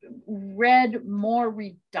of read more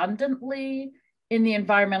redundantly in the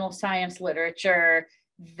environmental science literature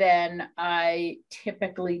than I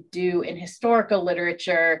typically do in historical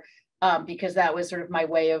literature, because that was sort of my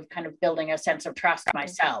way of kind of building a sense of trust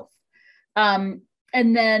myself. And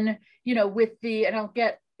then, you know, with the, and I'll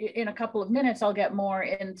get in a couple of minutes, I'll get more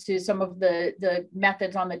into some of the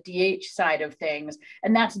methods on the DH side of things.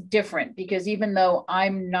 And that's different because even though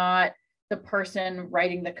I'm not the person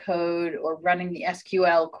writing the code or running the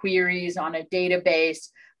SQL queries on a database,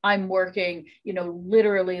 I'm working,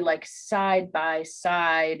 literally like side by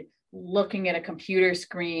side, looking at a computer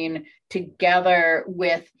screen together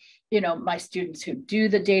with, my students who do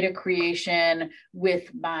the data creation, with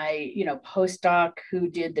my, postdoc who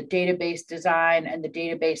did the database design and the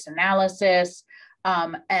database analysis.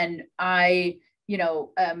 And I,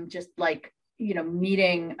 just like,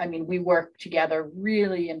 meeting, we work together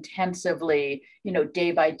really intensively,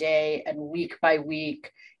 day by day and week by week,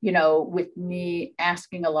 with me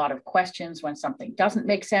asking a lot of questions when something doesn't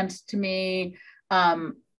make sense to me,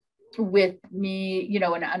 with me,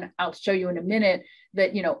 and I'll show you in a minute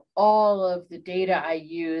that, all of the data I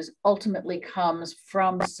use ultimately comes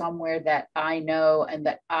from somewhere that I know and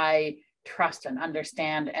that I trust and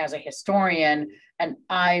understand as a historian. And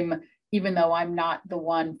even though I'm not the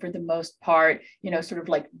one for the most part, sort of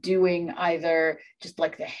like doing either just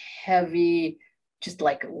like the heavy, just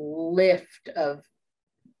like lift of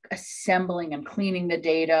assembling and cleaning the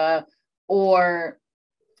data or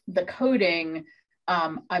the coding,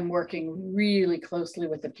 I'm working really closely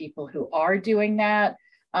with the people who are doing that.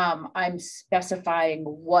 I'm specifying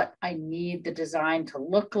what I need the design to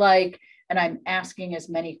look like, and I'm asking as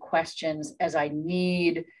many questions as I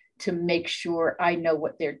need to make sure I know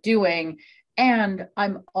what they're doing. And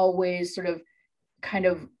I'm always sort of kind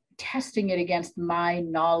of testing it against my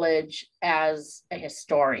knowledge as a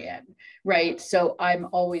historian, right? So I'm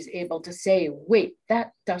always able to say, wait,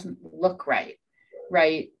 that doesn't look right,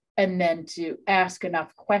 right? And then to ask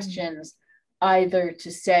enough questions, either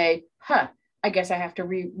to say, I guess I have to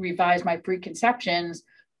revise my preconceptions,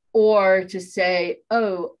 or to say,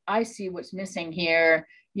 oh, I see what's missing here.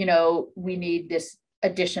 We need this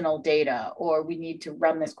additional data, or we need to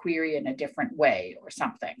run this query in a different way or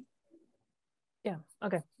something. Yeah,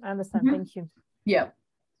 okay, I understand, thank you. Yeah.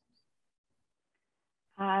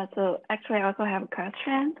 So actually I also have a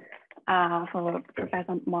question for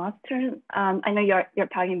Professor Mostern. I know you're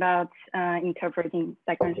talking about interpreting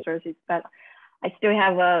secondary sources, but I still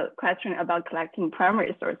have a question about collecting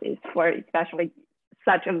primary sources for especially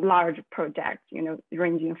such a large project,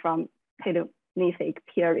 ranging from Paleolithic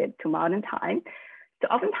period to modern time. So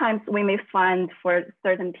oftentimes we may find for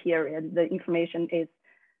certain periods, the information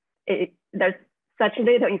there's such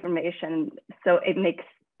little information, so it makes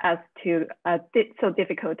us so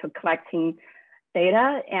difficult to collecting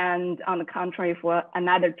data. And on the contrary, for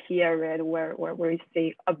another period where we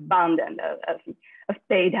see abundance of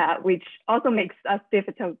data, which also makes us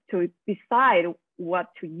difficult to decide what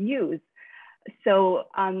to use. So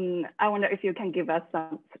I wonder if you can give us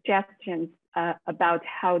some suggestions about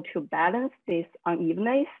how to balance this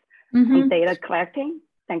unevenness in data collecting.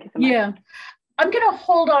 Thank you so much. Yeah, I'm going to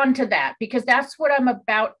hold on to that because that's what I'm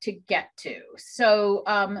about to get to. So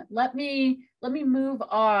let me move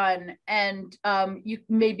on, and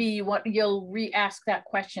you'll re-ask that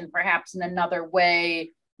question perhaps in another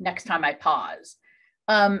way next time I pause.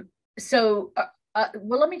 Well,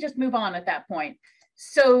 let me just move on at that point.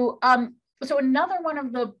 So another one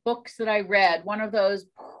of the books that I read, one of those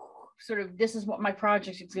sort of, this is what my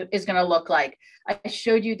project is going to look like. I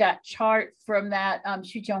showed you that chart from that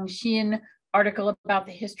Xu Jiongxin article about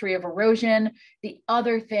the history of erosion. The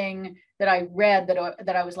other thing that I read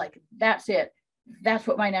that I was like, that's it. That's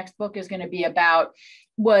what my next book is going to be about,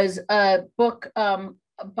 was a book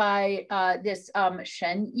by this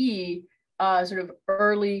Shen Yi, sort of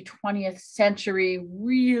early 20th century,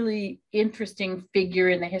 really interesting figure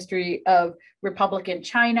in the history of Republican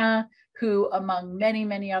China, who, among many,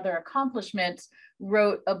 many other accomplishments,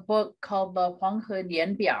 wrote a book called the Huanghe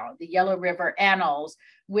Nianbiao, the Yellow River Annals,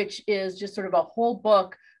 which is just sort of a whole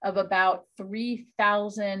book of about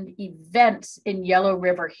 3,000 events in Yellow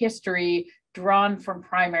River history drawn from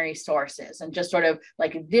primary sources. And just sort of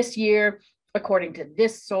like, this year, according to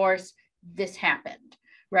this source, this happened,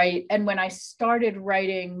 right? And when I started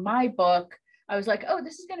writing my book, I was like, oh,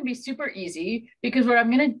 this is going to be super easy, because what I'm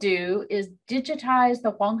going to do is digitize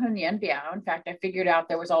the Huanghe Nianbiao. In fact, I figured out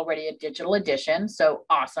there was already a digital edition, so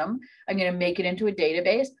awesome. I'm going to make it into a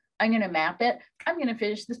database. I'm going to map it. I'm going to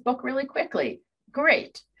finish this book really quickly.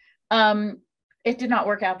 Great. It did not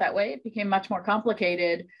work out that way. It became much more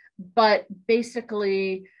complicated, but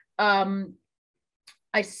basically, I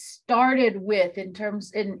started with,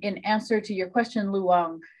 in answer to your question, Lu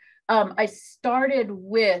Wang,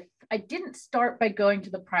 I didn't start by going to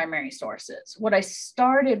the primary sources. What I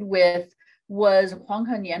started with was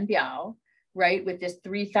Huanghe Nianbiao, right, with this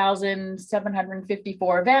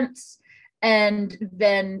 3,754 events. And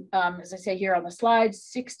then, as I say here on the slide,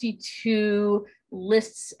 62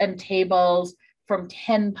 lists and tables from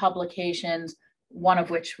 10 publications, one of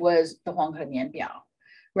which was the Huanghe Nianbiao,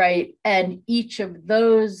 right? And each of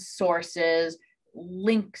those sources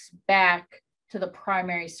links back to the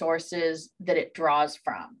primary sources that it draws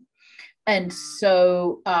from. And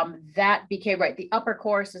so that became, right, the upper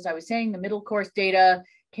course, as I was saying, the middle course data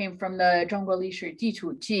came from the Zhongguo Lishi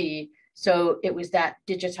Dichuji. So it was that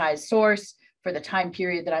digitized source for the time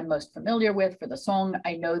period that I'm most familiar with. For the Song,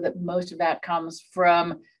 I know that most of that comes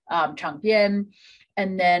from Changbian.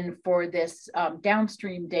 And then for this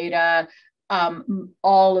downstream data,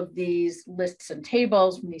 all of these lists and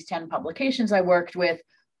tables from these 10 publications I worked with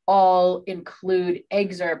all include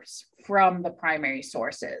excerpts from the primary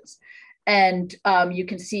sources. And you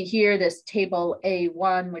can see here this table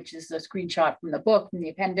A1, which is a screenshot from the book, from the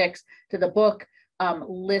appendix to the book,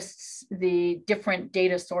 lists the different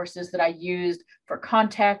data sources that I used for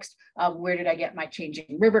context. Where did I get my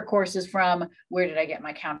changing river courses from? Where did I get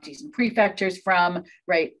my counties and prefectures from,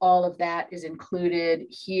 right? All of that is included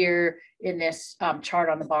here in this chart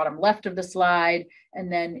on the bottom left of the slide.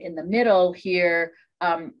 And then in the middle here,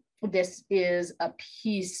 this is a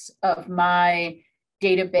piece of my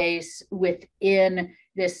database within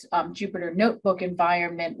this Jupyter Notebook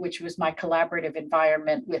environment, which was my collaborative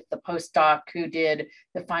environment with the postdoc who did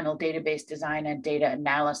the final database design and data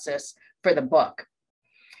analysis for the book.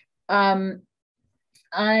 Let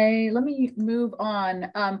me move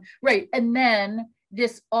on. Right, and then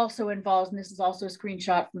this also involves, and this is also a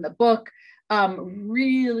screenshot from the book,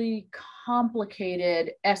 really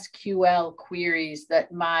complicated SQL queries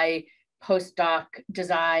that my postdoc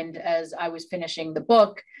designed as I was finishing the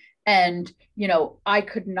book. And, you know, I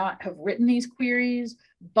could not have written these queries,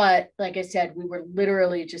 but like I said, we were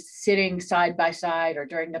literally just sitting side by side, or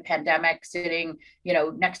during the pandemic, sitting, you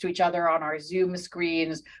know, next to each other on our Zoom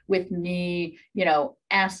screens with me, you know,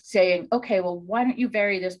 saying, okay, well, why don't you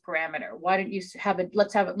vary this parameter? Why don't you have it,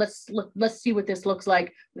 let's see what this looks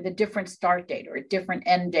like with a different start date or a different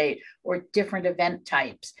end date or different event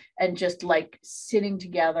types, and just like sitting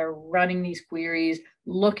together, running these queries,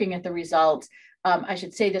 looking at the results. I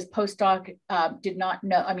should say this postdoc did not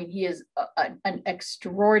know, I mean, he is an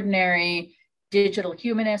extraordinary digital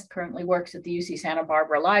humanist, currently works at the UC Santa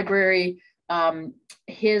Barbara Library.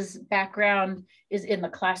 His background is in the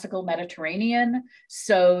classical Mediterranean.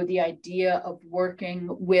 So the idea of working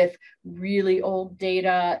with really old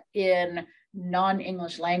data in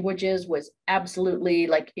non-English languages was absolutely,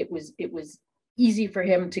 like, it was easy for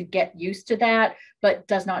him to get used to that, but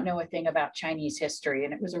does not know a thing about Chinese history.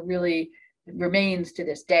 And it was a really, it remains to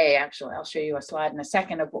this day, actually, I'll show you a slide in a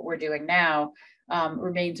second of what we're doing now,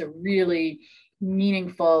 remains a really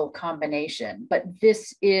meaningful combination. But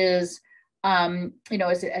this is, you know,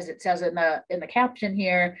 as it says in the caption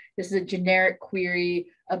here, this is a generic query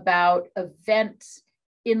about events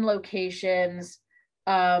in locations,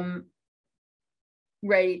 right,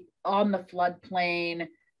 on the floodplain,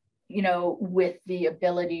 you know, with the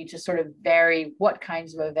ability to sort of vary what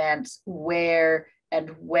kinds of events, where and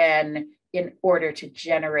when, in order to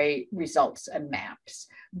generate results and maps.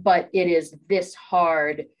 But it is this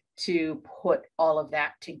hard to put all of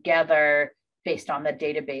that together based on the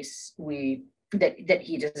database that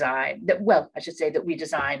he designed, that we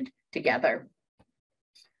designed together.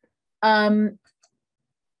 We're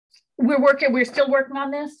still working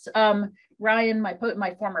on this. Ryan, my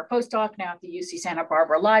former postdoc, now at the UC Santa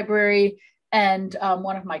Barbara Library, and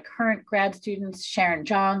one of my current grad students, Sharon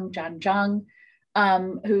Zhang,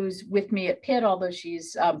 who's with me at Pitt, although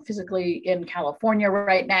she's physically in California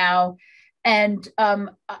right now. And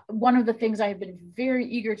one of the things I've been very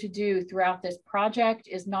eager to do throughout this project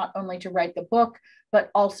is not only to write the book, but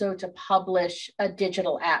also to publish a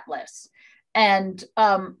digital atlas. And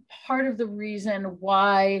part of the reason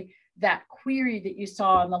why that query that you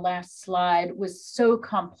saw on the last slide was so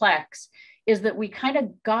complex is that we kind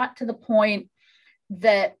of got to the point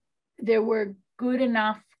that there were good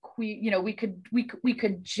enough, you know, we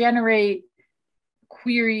could generate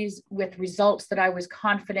queries with results that I was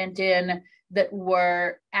confident in that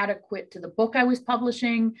were adequate to the book I was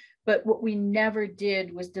publishing. But what we never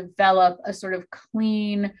did was develop a sort of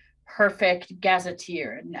clean, perfect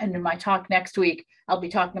gazetteer. And in my talk next week, I'll be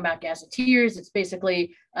talking about gazetteers. It's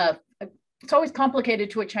basically, it's always complicated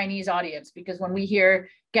to a Chinese audience, because when we hear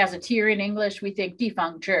gazetteer in English, we think 地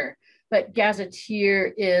方志. But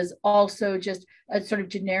gazetteer is also just a sort of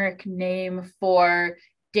generic name for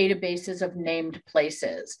databases of named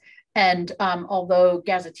places. And although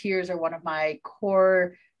gazetteers are one of my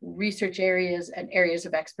core research areas and areas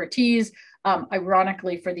of expertise,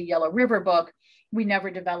 ironically for the Yellow River book, we never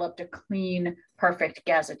developed a clean, perfect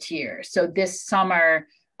gazetteer. So this summer,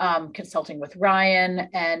 consulting with Ryan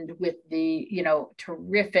and with the,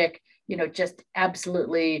 terrific, just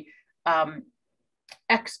absolutely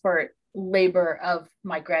expert labor of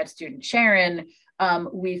my grad student, Sharon,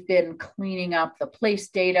 we've been cleaning up the place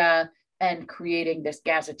data and creating this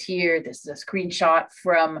gazetteer. This is a screenshot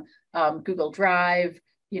from Google Drive.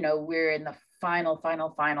 We're in the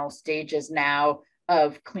final stages now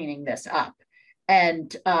of cleaning this up.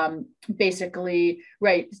 And basically,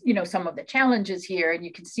 right, some of the challenges here, and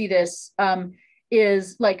you can see this,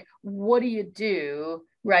 is like, what do you do,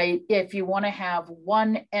 right, if you want to have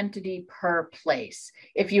one entity per place?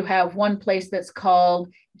 If you have one place that's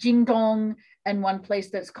called Jingdong, and one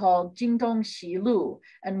place that's called Jingdong Xilu,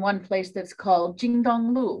 and one place that's called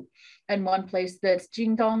Jingdong Lu, and one place that's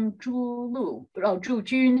Jingdong Zhu Lu, Zhu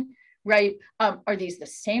Jun, right? Are these the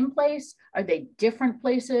same place? Are they different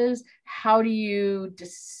places? How do you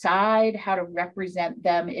decide how to represent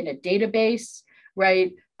them in a database,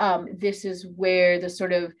 right? This is where the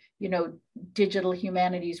sort of, digital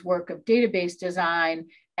humanities work of database design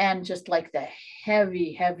and just like the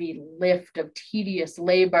heavy lift of tedious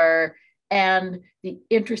labor and the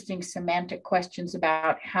interesting semantic questions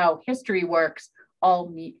about how history works all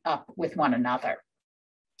meet up with one another.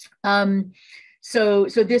 So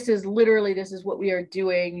this is what we are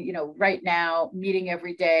doing, right now, meeting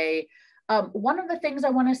every day. One of the things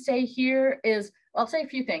I want to say here is, I'll say a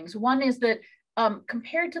few things. One is that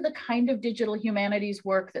compared to the kind of digital humanities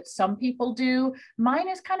work that some people do, mine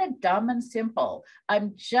is kind of dumb and simple. A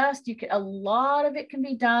lot of it can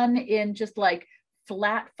be done in just like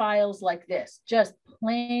flat files like this, just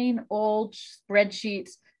plain old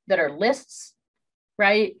spreadsheets that are lists,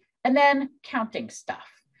 right? And then counting stuff.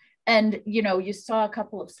 And, you saw a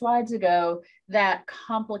couple of slides ago that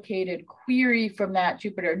complicated query from that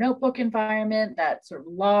Jupyter Notebook environment, that sort of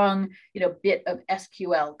long, bit of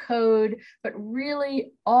SQL code. But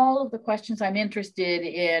really, all of the questions I'm interested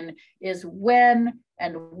in is when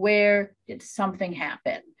and where did something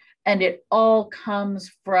happen? And it all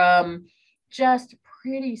comes from just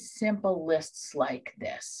pretty simple lists like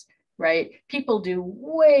this, right? People do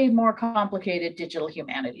way more complicated digital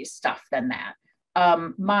humanities stuff than that.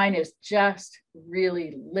 Mine is just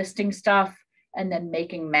really listing stuff and then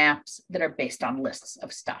making maps that are based on lists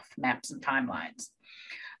of stuff, maps and timelines.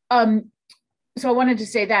 So I wanted to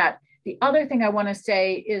say that. The other thing I want to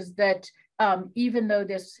say is that even though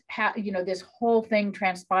this whole thing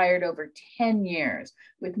transpired over 10 years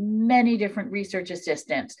with many different research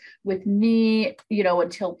assistants, with me,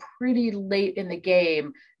 until pretty late in the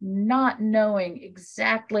game, not knowing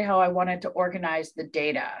exactly how I wanted to organize the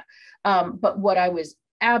data. But what I was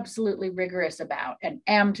absolutely rigorous about and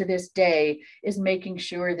am to this day is making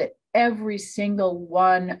sure that every single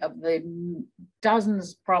one of the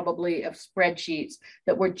dozens probably of spreadsheets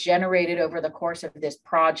that were generated over the course of this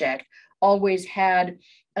project always had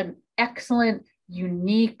an excellent,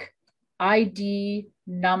 unique ID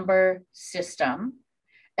number system,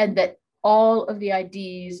 and that all of the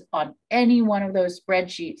IDs on any one of those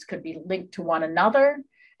spreadsheets could be linked to one another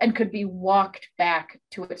and could be walked back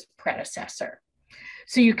to its predecessor.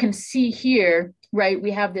 So you can see here, right,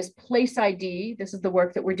 we have this place ID. This is the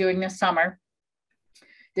work that we're doing this summer.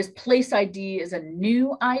 This place ID is a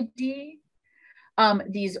new ID.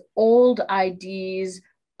 These old IDs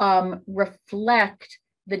reflect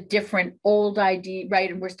the different old ID,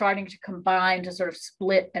 right? And we're starting to combine to sort of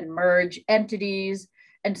split and merge entities.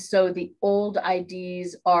 And so the old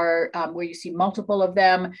IDs are where you see multiple of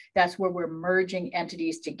them. That's where we're merging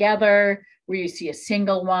entities together. Where you see a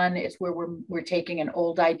single one, it's where we're taking an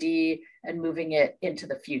old ID and moving it into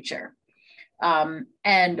the future.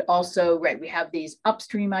 And also, right, we have these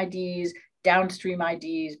upstream IDs, downstream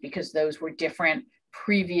IDs, because those were different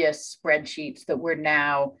previous spreadsheets that we're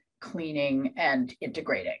now cleaning and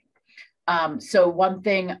integrating. So one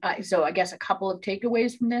thing, so I guess a couple of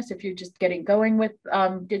takeaways from this, if you're just getting going with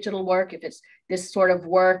digital work, if it's this sort of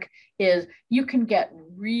work, is you can get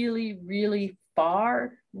really, really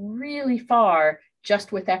far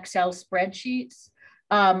just with Excel spreadsheets,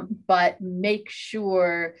 but make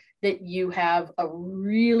sure that you have a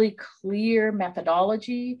really clear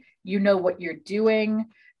methodology, you know what you're doing,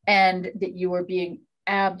 and that you are being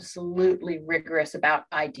absolutely rigorous about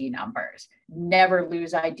ID numbers. Never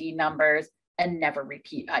lose ID numbers and never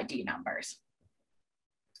repeat ID numbers.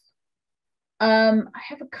 I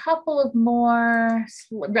have a couple of more,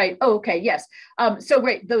 right, oh, okay, yes. So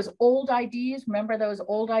right, those old IDs, remember those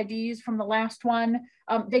old IDs from the last one?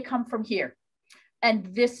 They come from here. And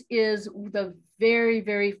this is the very,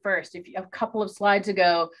 very first. If a couple of slides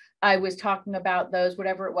ago, I was talking about those,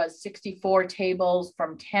 whatever it was, 64 tables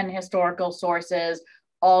from 10 historical sources,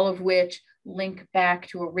 all of which link back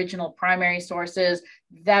to original primary sources.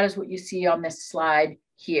 That is what you see on this slide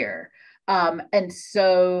here. And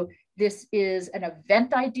so this is an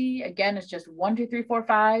event ID. Again, it's just 1, 2, 3, 4,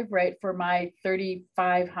 5, right? For my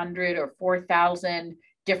 3,500 or 4,000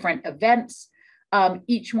 different events.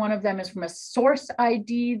 Each one of them is from a source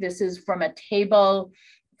ID. This is from a table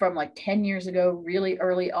from like 10 years ago, really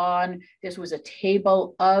early on. This was a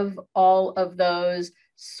table of all of those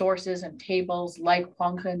sources and tables like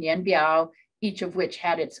Huanghe and Yanbiao, each of which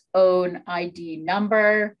had its own ID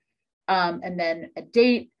number, and then a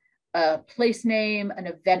date, a place name, an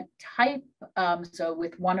event type. So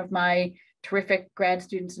with one of my terrific grad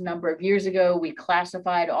students a number of years ago, we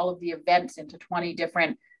classified all of the events into 20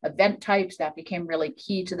 different event types. That became really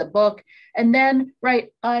key to the book. And then, right,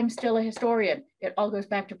 I'm still a historian. It all goes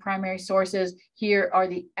back to primary sources. Here are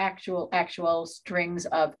the actual strings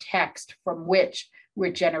of text from which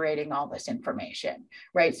we're generating all this information,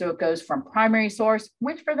 right? So it goes from primary source,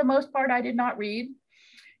 which for the most part I did not read,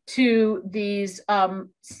 to these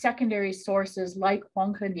secondary sources like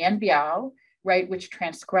Huanghe and Yanbiao, right, which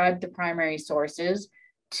transcribe the primary sources,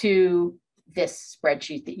 to this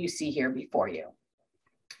spreadsheet that you see here before you,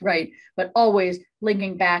 right? But always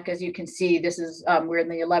linking back, as you can see, this is, we're in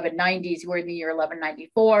the 1190s, we're in the year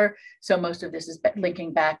 1194. So most of this is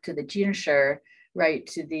linking back to the Jinshi, right,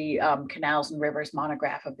 to the Canals and Rivers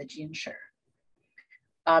monograph of the Jinshi.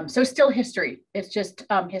 So still history. It's just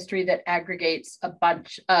history that aggregates a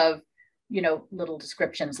bunch of, you know, little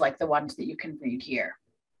descriptions like the ones that you can read here.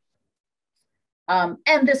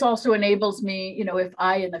 And this also enables me, you know, if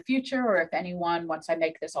I in the future, or if anyone, once I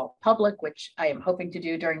make this all public, which I am hoping to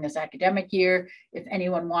do during this academic year, if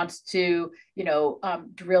anyone wants to, you know,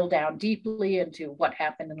 drill down deeply into what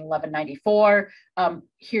happened in 1194,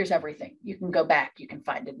 here's everything. You can go back, you can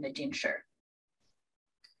find it in the Jinshi.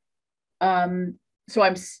 So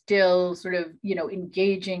I'm still sort of, you know,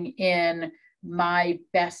 engaging in my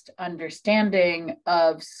best understanding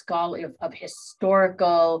of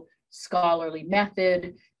historical scholarly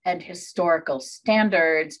method and historical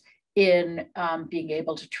standards in being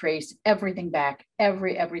able to trace everything back,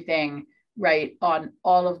 everything, right, on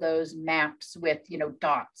all of those maps with, you know,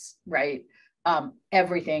 dots, right?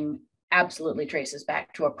 Everything absolutely traces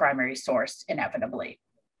back to a primary source inevitably.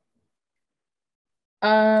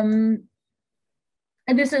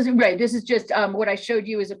 And this is, right, this is just what I showed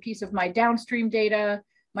you is a piece of my downstream data.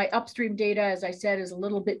 My upstream data, as I said, is a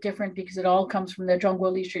little bit different because it all comes from the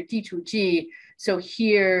Zhongguo Lishi Dituji. So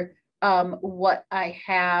here, what I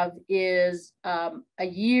have is a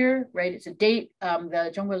year, right? It's a date.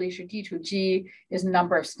 The Zhongguo Lishi Dituji is a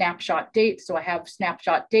number of snapshot dates. So I have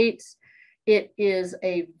snapshot dates. It is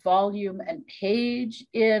a volume and page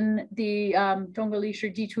in the Zhongguo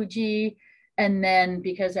Lishi Dituji. And then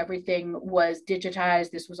because everything was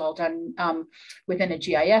digitized, this was all done within a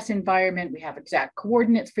GIS environment. We have exact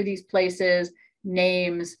coordinates for these places,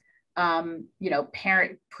 names, you know,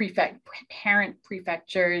 parent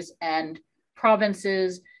prefectures and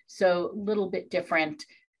provinces. So a little bit different.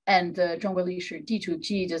 And the Zhongguo Lishi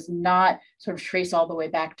Dituji does not sort of trace all the way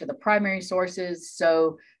back to the primary sources.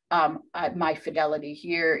 So my fidelity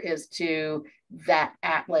here is to that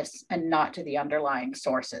atlas and not to the underlying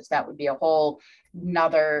sources. That would be a whole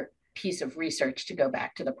another piece of research to go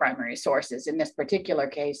back to the primary sources in this particular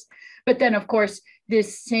case. But then of course,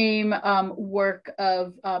 this same work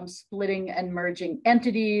of splitting and merging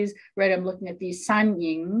entities, right? I'm looking at these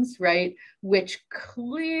sanyings, right? Which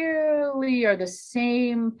clearly are the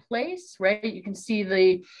same place, right? You can see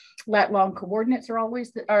the lat long coordinates are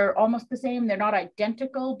almost the same. They're not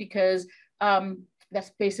identical because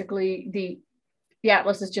that's basically the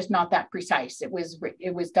atlas is just not that precise. It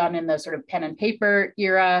was done in the sort of pen and paper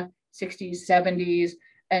era, 60s, 70s.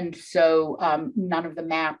 And so none of the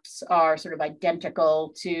maps are sort of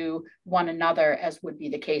identical to one another as would be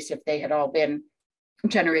the case if they had all been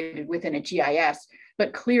generated within a GIS.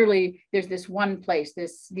 But clearly there's this one place,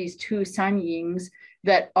 these two sanyings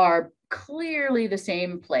that are clearly the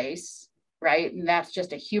same place, right? And that's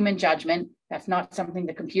just a human judgment. That's not something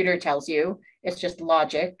the computer tells you. It's just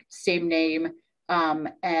logic, same name,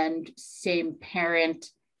 and same parent,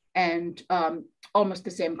 and almost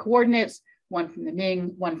the same coordinates, one from the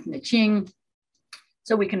Ming, one from the Qing.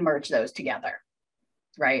 So we can merge those together,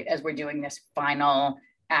 right? As we're doing this final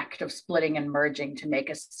act of splitting and merging to make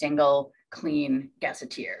a single clean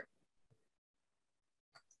gazetteer.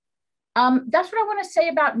 That's what I want to say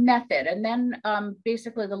about method. And then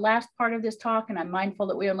basically the last part of this talk, and I'm mindful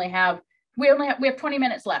that we only have We have 20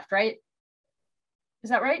 minutes left, right? Is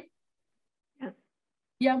that right?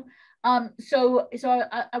 Yeah. So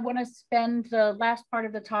I want to spend the last part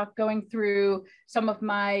of the talk going through some of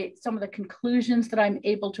the conclusions that I'm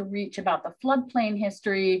able to reach about the floodplain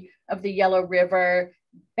history of the Yellow River,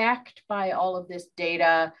 backed by all of this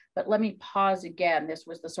data. But let me pause again. This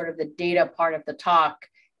was the sort of the data part of the talk,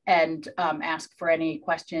 and ask for any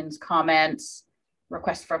questions, comments,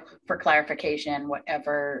 requests for clarification,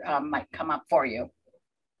 whatever might come up for you.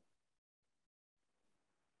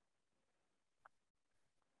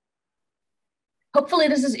 Hopefully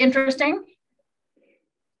this is interesting.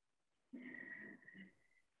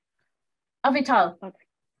 Avital.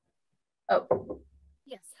 Oh.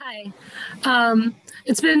 Yes, hi.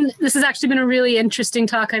 This has actually been a really interesting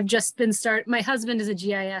talk. I've just been my husband is a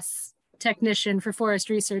GIS technician for forest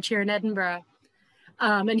research here in Edinburgh.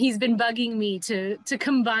 And he's been bugging me to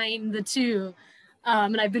combine the two.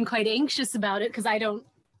 And I've been quite anxious about it because I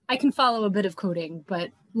can follow a bit of coding, but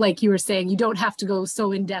like you were saying, you don't have to go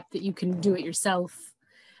so in depth that you can do it yourself.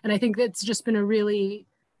 And I think that's just been a really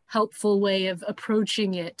helpful way of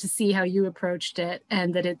approaching it, to see how you approached it,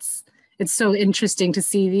 and that it's so interesting to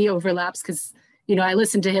see the overlaps, because, you know, I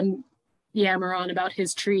listened to him yammer on about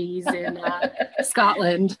his trees in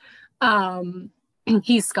Scotland.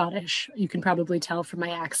 He's Scottish. You can probably tell from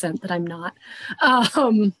my accent that I'm not.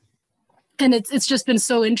 And it's just been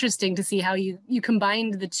so interesting to see how you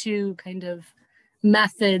combined the two kind of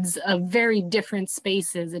methods of very different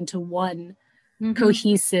spaces into one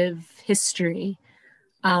cohesive history.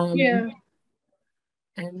 Yeah.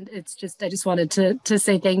 And I just wanted to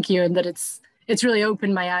say thank you, and that it's really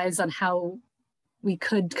opened my eyes on how we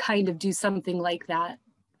could kind of do something like that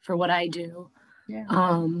for what I do.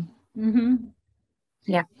 Yeah.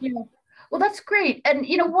 Yeah. Well, that's great. And,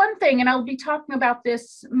 you know, one thing, and I'll be talking about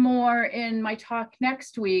this more in my talk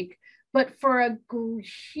next week, but for a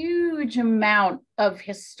huge amount of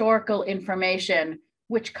historical information,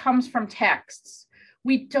 which comes from texts,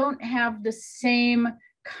 we don't have the same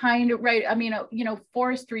kind of, right? I mean, you know,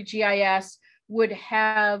 forestry GIS would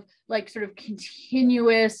have like sort of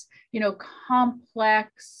continuous, you know,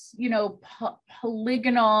 complex, you know,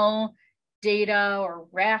 polygonal data or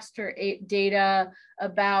raster data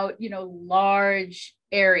about, you know, large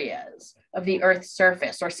areas of the Earth's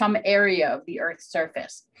surface, or some area of the Earth's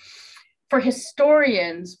surface. For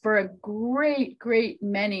historians, for a great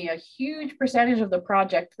many, a huge percentage of the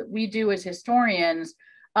project that we do as historians,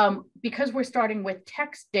 because we're starting with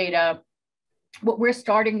text data, what we're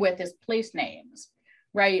starting with is place names,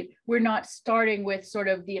 right? We're not starting with sort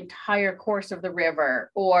of the entire course of the river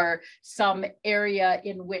or some area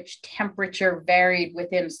in which temperature varied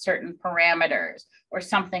within certain parameters or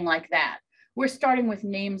something like that. We're starting with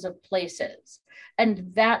names of places.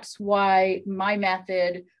 And that's why my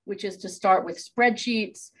method, which is to start with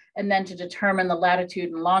spreadsheets and then to determine the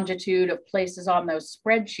latitude and longitude of places on those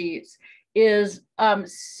spreadsheets, is,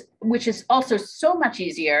 which is also so much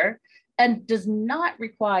easier and does not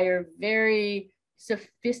require very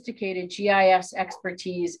sophisticated GIS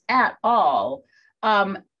expertise at all,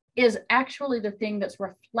 is actually the thing that's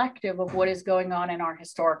reflective of what is going on in our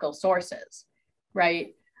historical sources,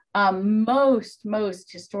 right?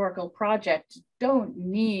 Most historical projects don't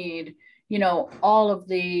need, you know, all of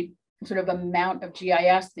the sort of amount of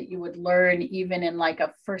GIS that you would learn even in like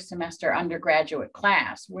a first semester undergraduate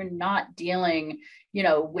class. We're not dealing, you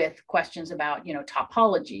know, with questions about, you know,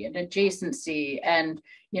 topology and adjacency and,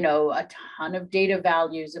 you know, a ton of data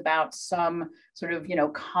values about some sort of, you know,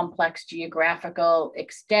 complex geographical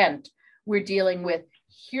extent. We're dealing with,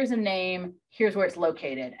 here's a name, here's where it's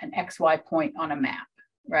located, an XY point on a map,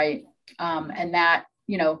 right? And that,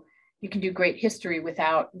 you know, you can do great history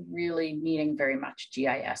without really needing very much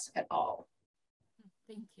GIS at all.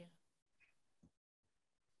 Thank you.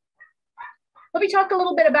 Let me talk a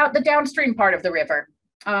little bit about the downstream part of the river.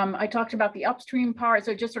 I talked about the upstream part,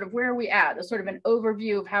 so just sort of where are we at? There's sort of an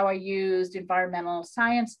overview of how I used environmental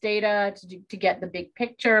science data to get the big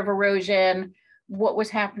picture of erosion, what was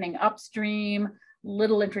happening upstream,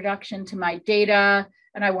 little introduction to my data.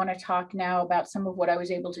 And I want to talk now about some of what I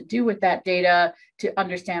was able to do with that data to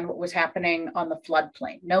understand what was happening on the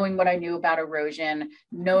floodplain, knowing what I knew about erosion,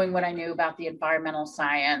 knowing what I knew about the environmental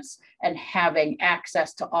science, and having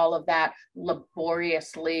access to all of that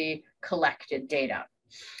laboriously collected data.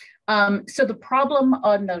 So the problem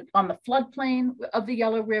on the floodplain of the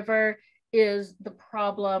Yellow River is the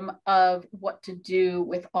problem of what to do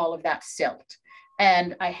with all of that silt.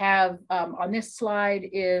 And I have on this slide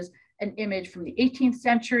is an image from the 18th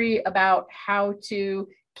century about how to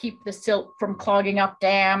keep the silt from clogging up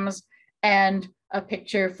dams, and a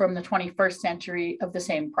picture from the 21st century of the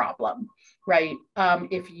same problem. right?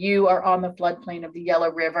 If you are on the floodplain of the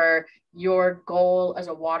Yellow River, your goal as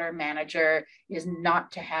a water manager is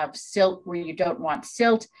not to have silt where you don't want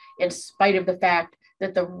silt, in spite of the fact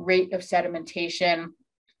that the rate of sedimentation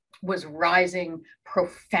was rising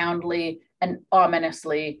profoundly and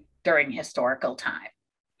ominously during historical time.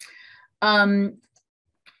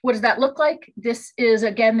 What does that look like? This is,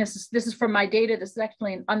 again, this is from my data. This is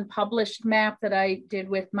actually an unpublished map that I did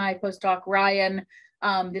with my postdoc, Ryan.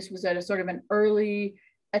 This was at a sort of an early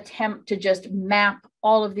attempt to just map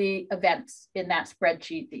all of the events in that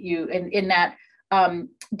spreadsheet that you, in that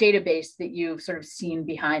database that you've sort of seen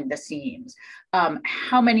behind the scenes.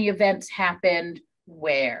 How many events happened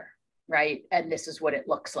where, right? And this is what it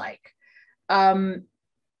looks like. And,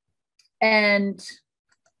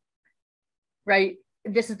 right,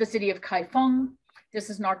 this is the city of Kaifeng. This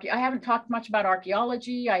is I haven't talked much about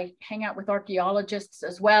archaeology. I hang out with archaeologists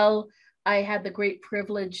as well. I had the great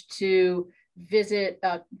privilege to visit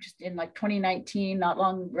just in like 2019, not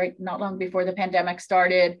long before the pandemic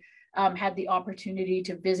started, had the opportunity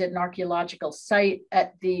to visit an archaeological site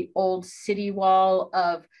at the old city wall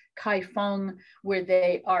of Kaifeng, where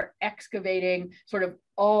they are excavating sort of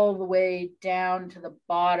all the way down to the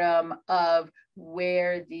bottom of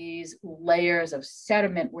where these layers of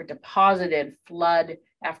sediment were deposited, flood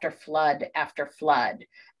after flood after flood.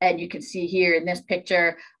 And you can see here in this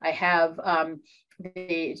picture, I have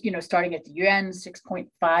starting at the Yuan,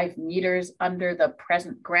 6.5 meters under the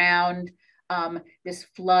present ground. This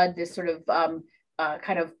flood, this sort of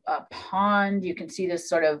kind of pond, you can see this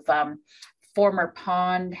sort of former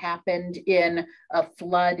pond happened in a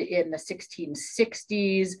flood in the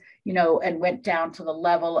 1660s, and went down to the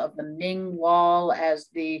level of the Ming Wall as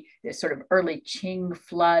this sort of early Qing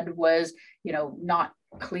flood was, not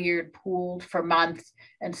cleared, pooled for months,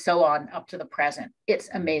 and so on up to the present. It's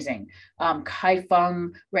amazing. Kaifeng,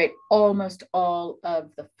 right, almost all of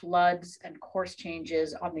the floods and course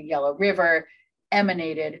changes on the Yellow River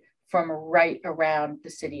emanated from right around the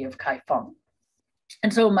city of Kaifeng.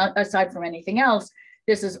 And so aside from anything else,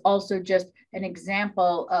 this is also just an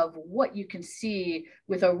example of what you can see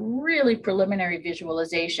with a really preliminary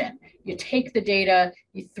visualization. You take the data,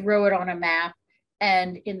 you throw it on a map,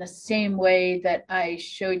 and in the same way that I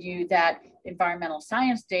showed you that environmental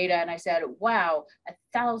science data, and I said, wow,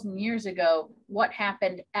 1,000 years ago, what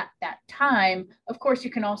happened at that time? Of course,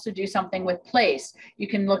 you can also do something with place. You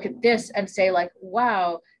can look at this and say like,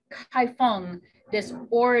 wow, Kaifeng, this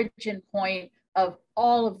origin point of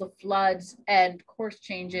all of the floods and course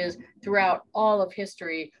changes throughout all of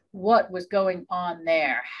history, what was going on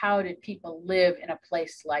there? How did people live in a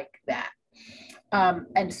place like that?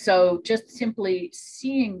 And so just simply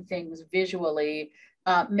seeing things visually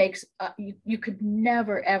makes, you could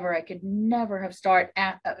never, ever, I could never have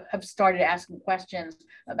started asking questions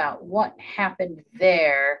about what happened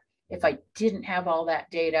there if I didn't have all that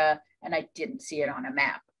data and I didn't see it on a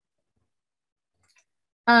map.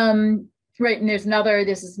 Right, and this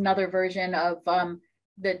is another version of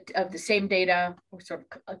the same data, or sort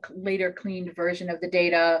of a later cleaned version of the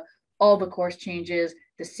data, all the course changes,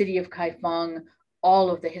 the city of Kaifeng, all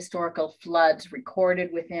of the historical floods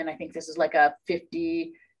recorded within, I think this is like a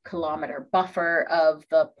 50-kilometer buffer of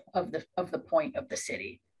the point of the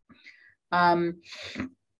city.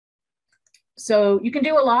 So you can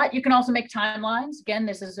do a lot. You can also make timelines. Again,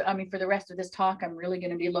 this is, for the rest of this talk, I'm really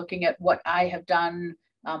going to be looking at what I have done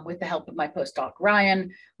with the help of my postdoc,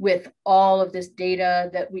 Ryan, with all of this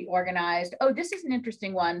data that we organized. Oh, this is an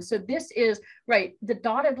interesting one. So this is, right, the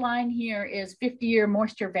dotted line here is 50-year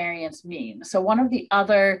moisture variance mean. So one of the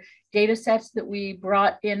other data sets that we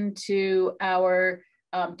brought into our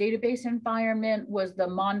database environment was the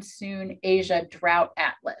Monsoon Asia Drought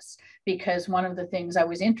Atlas, because one of the things I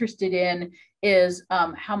was interested in is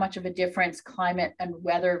how much of a difference climate and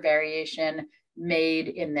weather variation made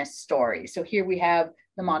in this story. So here we have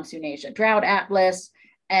the Monsoon Asia Drought Atlas,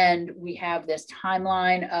 and we have this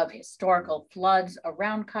timeline of historical floods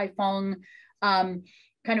around Kaifeng,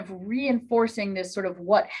 kind of reinforcing this sort of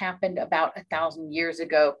what happened about 1,000 years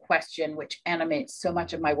ago question, which animates so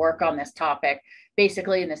much of my work on this topic.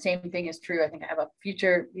 Basically, and the same thing is true, I think I have a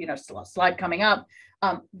future slide coming up,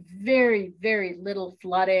 very, very little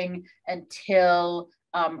flooding until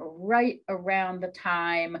right around the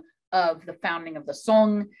time of the founding of the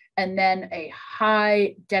Song, and then a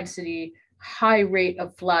high density, high rate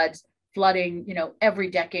of flooding, every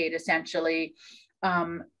decade essentially,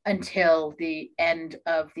 until the end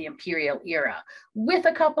of the imperial era, with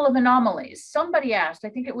a couple of anomalies. Somebody asked, I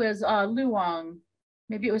think it was Lu Wang,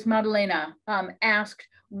 maybe it was Maddalena, asked,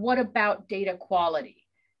 what about data quality?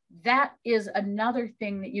 That is another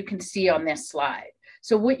thing that you can see on this slide.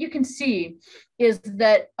 So what you can see is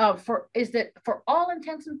that for all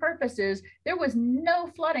intents and purposes, there was no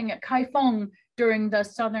flooding at Kaifeng during the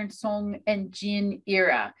Southern Song and Jin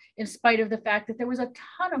era, in spite of the fact that there was a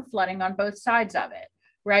ton of flooding on both sides of it,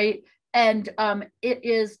 right? And it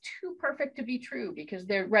is too perfect to be true, because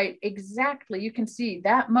they're right, exactly. You can see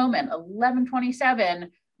that moment, 1127,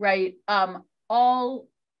 right?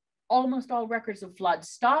 Almost all records of flood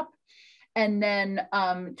stop. And then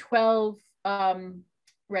 12,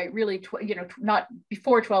 right, really, not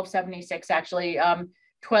before 1276, actually,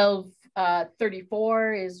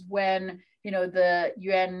 1234 is when, the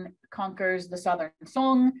Yuan conquers the Southern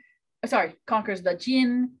Song, conquers the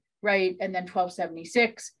Jin, right? And then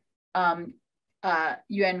 1276,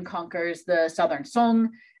 Yuan conquers the Southern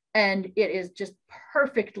Song, and it is just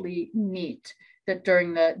perfectly neat that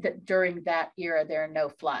during that era there are no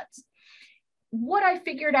floods. What I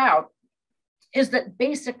figured out is that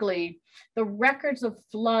basically the records of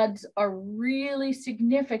floods are really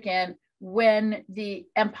significant when the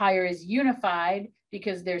empire is unified,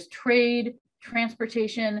 because there's trade,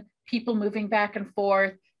 transportation, people moving back and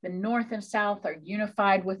forth. The North and South are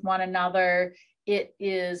unified with one another. It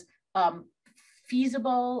is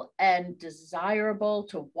feasible and desirable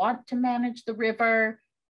to want to manage the river.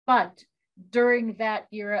 But during that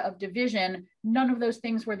era of division, none of those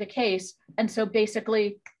things were the case. And so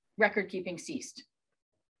basically record keeping ceased,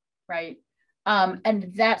 right?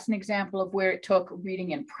 And that's an example of where it took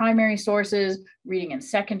reading in primary sources, reading in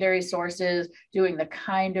secondary sources, doing the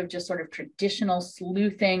kind of just sort of traditional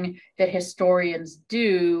sleuthing that historians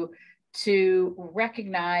do to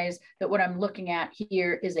recognize that what I'm looking at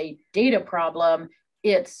here is a data problem.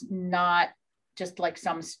 It's not just like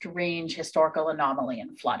some strange historical anomaly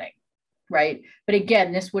in flooding, right? But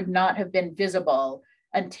again, this would not have been visible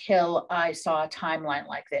until I saw a timeline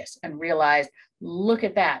like this and realized, look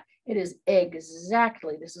at that. It is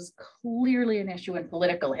exactly, this is clearly an issue in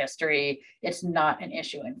political history. It's not an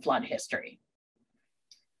issue in flood history.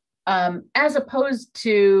 As opposed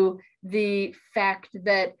to the fact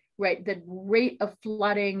that, right, the rate of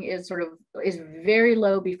flooding is very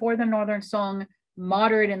low before the Northern Song,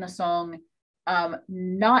 moderate in the Song,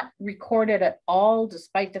 not recorded at all,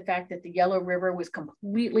 despite the fact that the Yellow River was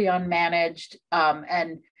completely unmanaged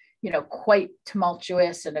and quite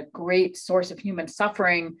tumultuous and a great source of human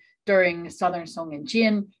suffering during Southern Song and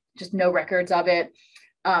Jin, just no records of it.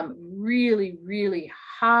 Really, really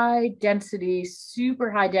high density,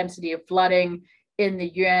 super high density of flooding in the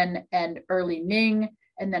Yuan and early Ming,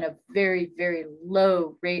 and then a very, very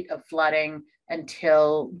low rate of flooding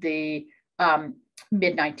until the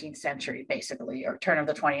mid-19th century, basically, or turn of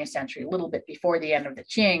the 20th century, a little bit before the end of the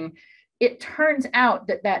Qing. It turns out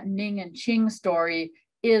that that Ming and Qing story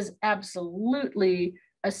is absolutely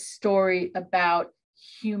a story about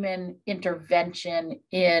human intervention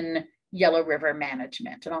in Yellow River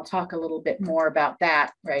management. And I'll talk a little bit more about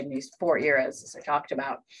that, right, in these 4 eras, as I talked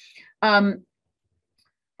about. I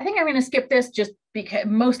think I'm going to skip this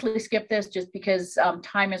mostly skip this just because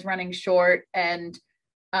time is running short, and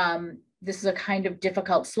this is a kind of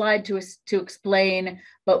difficult slide to explain,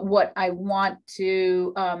 but what I want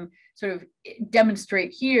to sort of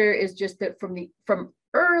demonstrate here is just that from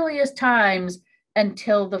earliest times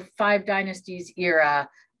until the 5 Dynasties era,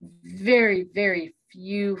 very, very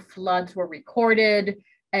few floods were recorded,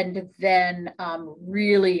 and then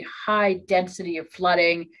really high density of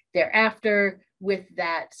flooding thereafter with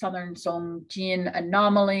that Southern Song Jin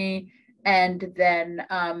anomaly. And then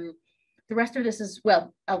the rest of this is,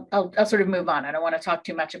 well, I'll sort of move on. I don't want to talk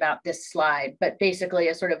too much about this slide, but basically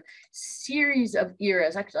a sort of series of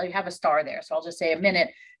eras. Actually, I have a star there, so I'll just say a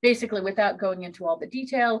minute. Basically, without going into all the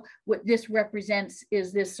detail, what this represents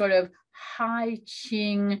is this sort of high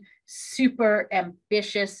Qing, super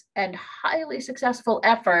ambitious and highly successful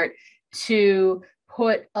effort to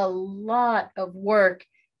put a lot of work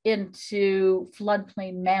into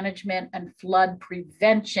floodplain management and flood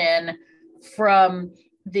prevention from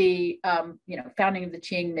the founding of the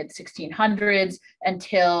Qing mid-1600s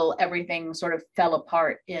until everything sort of fell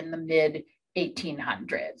apart in the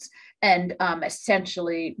mid-1800s. And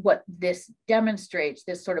essentially what this demonstrates,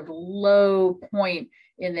 this sort of low point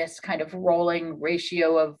in this kind of rolling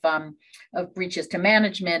ratio of breaches to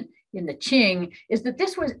management in the Qing, is that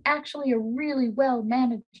this was actually a really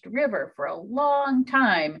well-managed river for a long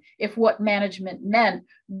time, if what management meant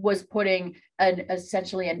was putting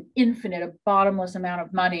essentially an infinite, a bottomless amount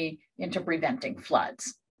of money into preventing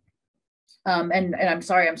floods. And I'm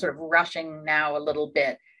sorry, I'm sort of rushing now a little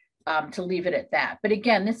bit to leave it at that. But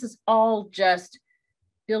again, this is all just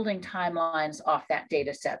building timelines off that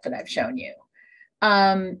data set that I've shown you.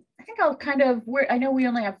 I think I'll kind of, I know we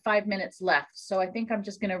only have 5 minutes left, so I think I'm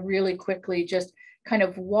just going to really quickly just kind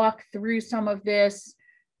of walk through some of this.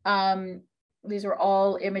 These are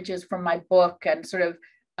all images from my book, and sort of,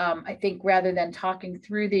 I think rather than talking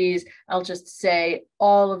through these, I'll just say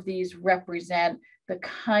all of these represent the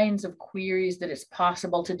kinds of queries that it's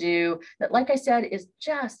possible to do that, like I said, is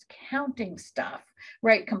just counting stuff,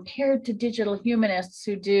 right? Compared to digital humanists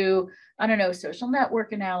who do, I don't know, social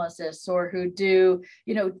network analysis, or who do,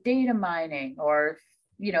 you know, data mining, or,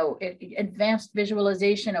 you know, advanced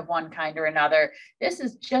visualization of one kind or another. This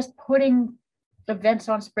is just putting events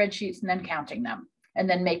on spreadsheets and then counting them, and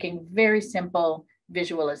then making very simple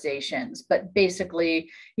visualizations. But basically,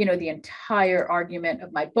 you know, the entire argument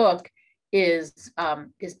of my book is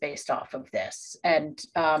based off of this. And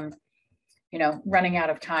you know, running out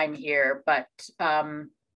of time here, but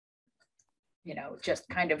you know, just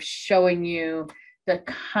kind of showing you the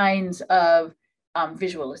kinds of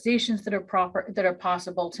visualizations that are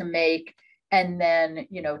possible to make, and then,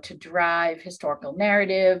 you know, to drive historical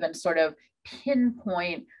narrative and sort of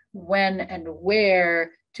pinpoint when and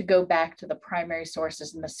where to go back to the primary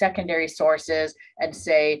sources and the secondary sources and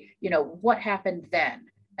say, you know, what happened then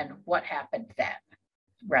and what happened then,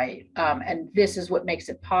 right? And this is what makes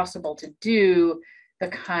it possible to do the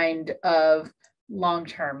kind of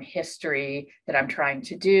long-term history that I'm trying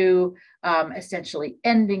to do, essentially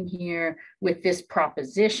ending here with this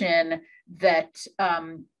proposition that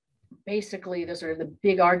basically the sort of the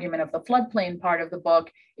big argument of the floodplain part of the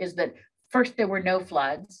book is that first there were no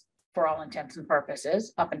floods for all intents and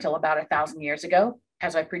purposes up until about 1,000 years ago,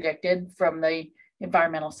 as I predicted from the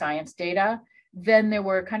environmental science data. Then there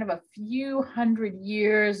were kind of a few hundred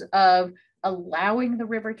years of allowing the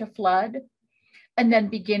river to flood, and then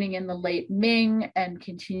beginning in the late Ming and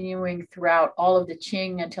continuing throughout all of the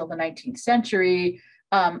Qing until the 19th century,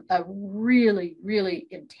 a really, really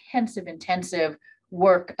intensive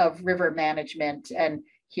work of river management. And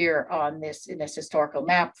here on this, in this historical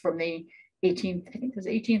map from the 18th, I think it was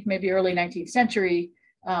 18th, maybe early 19th century,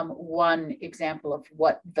 one example of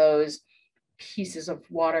what those pieces of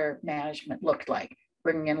water management looked like.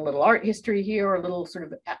 Bringing in a little art history here, or a little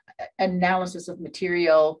sort of analysis of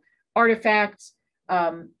material artifacts.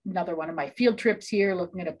 Another one of my field trips here,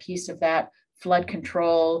 looking at a piece of that flood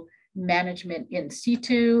control management in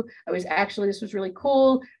situ. I was actually, this was really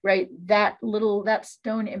cool, right? That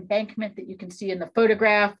stone embankment that you can see in the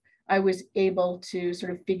photograph, I was able to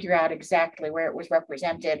sort of figure out exactly where it was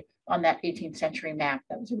represented on that 18th century map.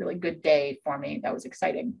 That was a really good day for me. That was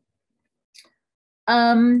exciting.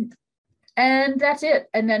 And that's it.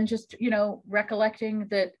 And then just, you know, recollecting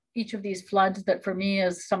that each of these floods that for me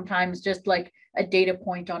is sometimes just like a data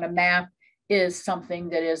point on a map is something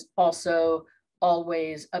that is also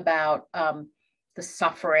always about the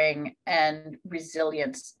suffering and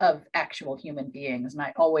resilience of actual human beings. And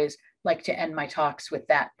I always like to end my talks with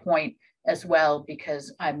that point as well,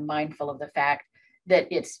 because I'm mindful of the fact that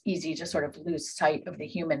it's easy to sort of lose sight of the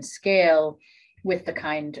human scale with the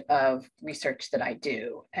kind of research that I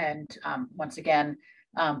do. And once again,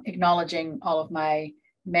 acknowledging all of my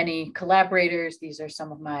many collaborators. These are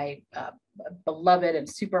some of my beloved and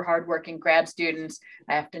super hardworking grad students.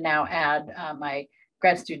 I have to now add my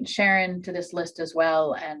grad student Sharon to this list as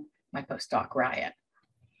well, and my postdoc Ryan.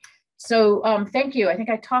 So thank you. I think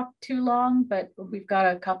I talked too long, but we've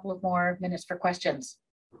got a couple of more minutes for questions.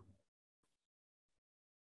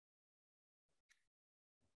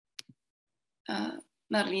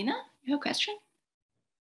 Maddalena, you have a question?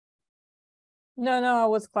 No, I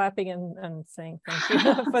was clapping and saying thank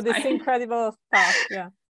you for this incredible talk. Yeah.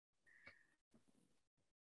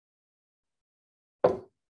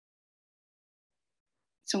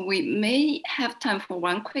 So we may have time for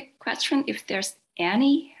one quick question if there's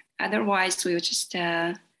any. Otherwise, we'll just,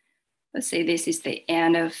 let's say this is the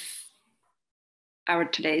end of our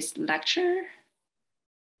today's lecture.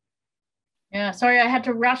 Yeah, sorry, I had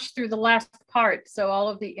to rush through the last part. So all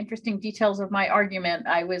of the interesting details of my argument,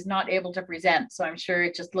 I was not able to present. So I'm sure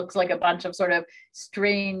it just looks like a bunch of sort of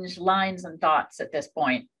strange lines and dots at this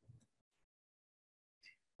point.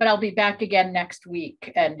 But I'll be back again next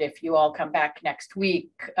week. And if you all come back next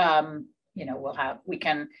week, you know, we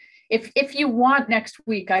can, if you want next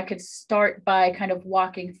week, I could start by kind of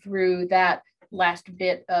walking through that last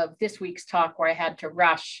bit of this week's talk where I had to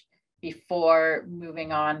rush before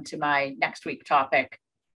moving on to my next week topic,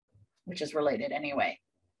 which is related anyway.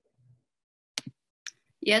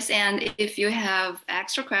 Yes, and if you have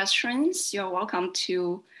extra questions, you're welcome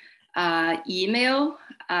to email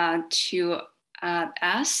to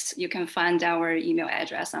us. You can find our email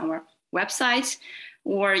address on our website,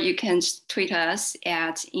 or you can tweet us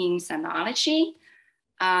at InSynology.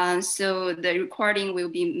 So the recording will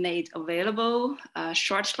be made available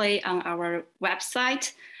shortly on our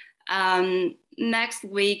website. Next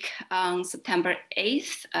week, on September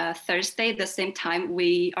 8th, Thursday, the same time,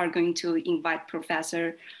 we are going to invite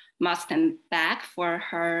Professor Mostern back for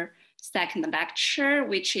her second lecture,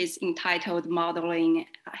 which is entitled Modeling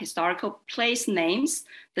Historical Place Names,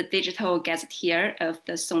 the Digital Gazetteer of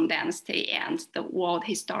the Song Dynasty and the World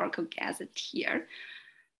Historical Gazetteer.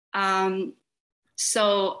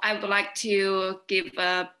 So I would like to give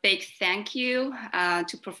a big thank you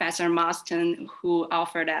to Professor Mostern, who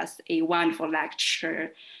offered us a wonderful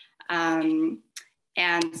lecture and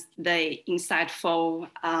the insightful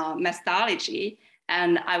methodology.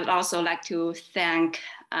 And I would also like to thank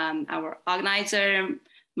our organizer,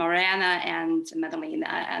 Mariana and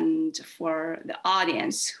Maddalena, and for the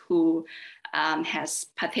audience who has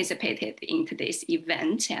participated in today's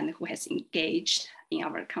event and who has engaged in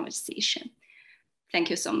our conversation. Thank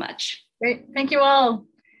you so much. Great. Thank you all.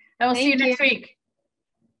 I will see you next week.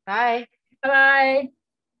 Bye. Bye-bye.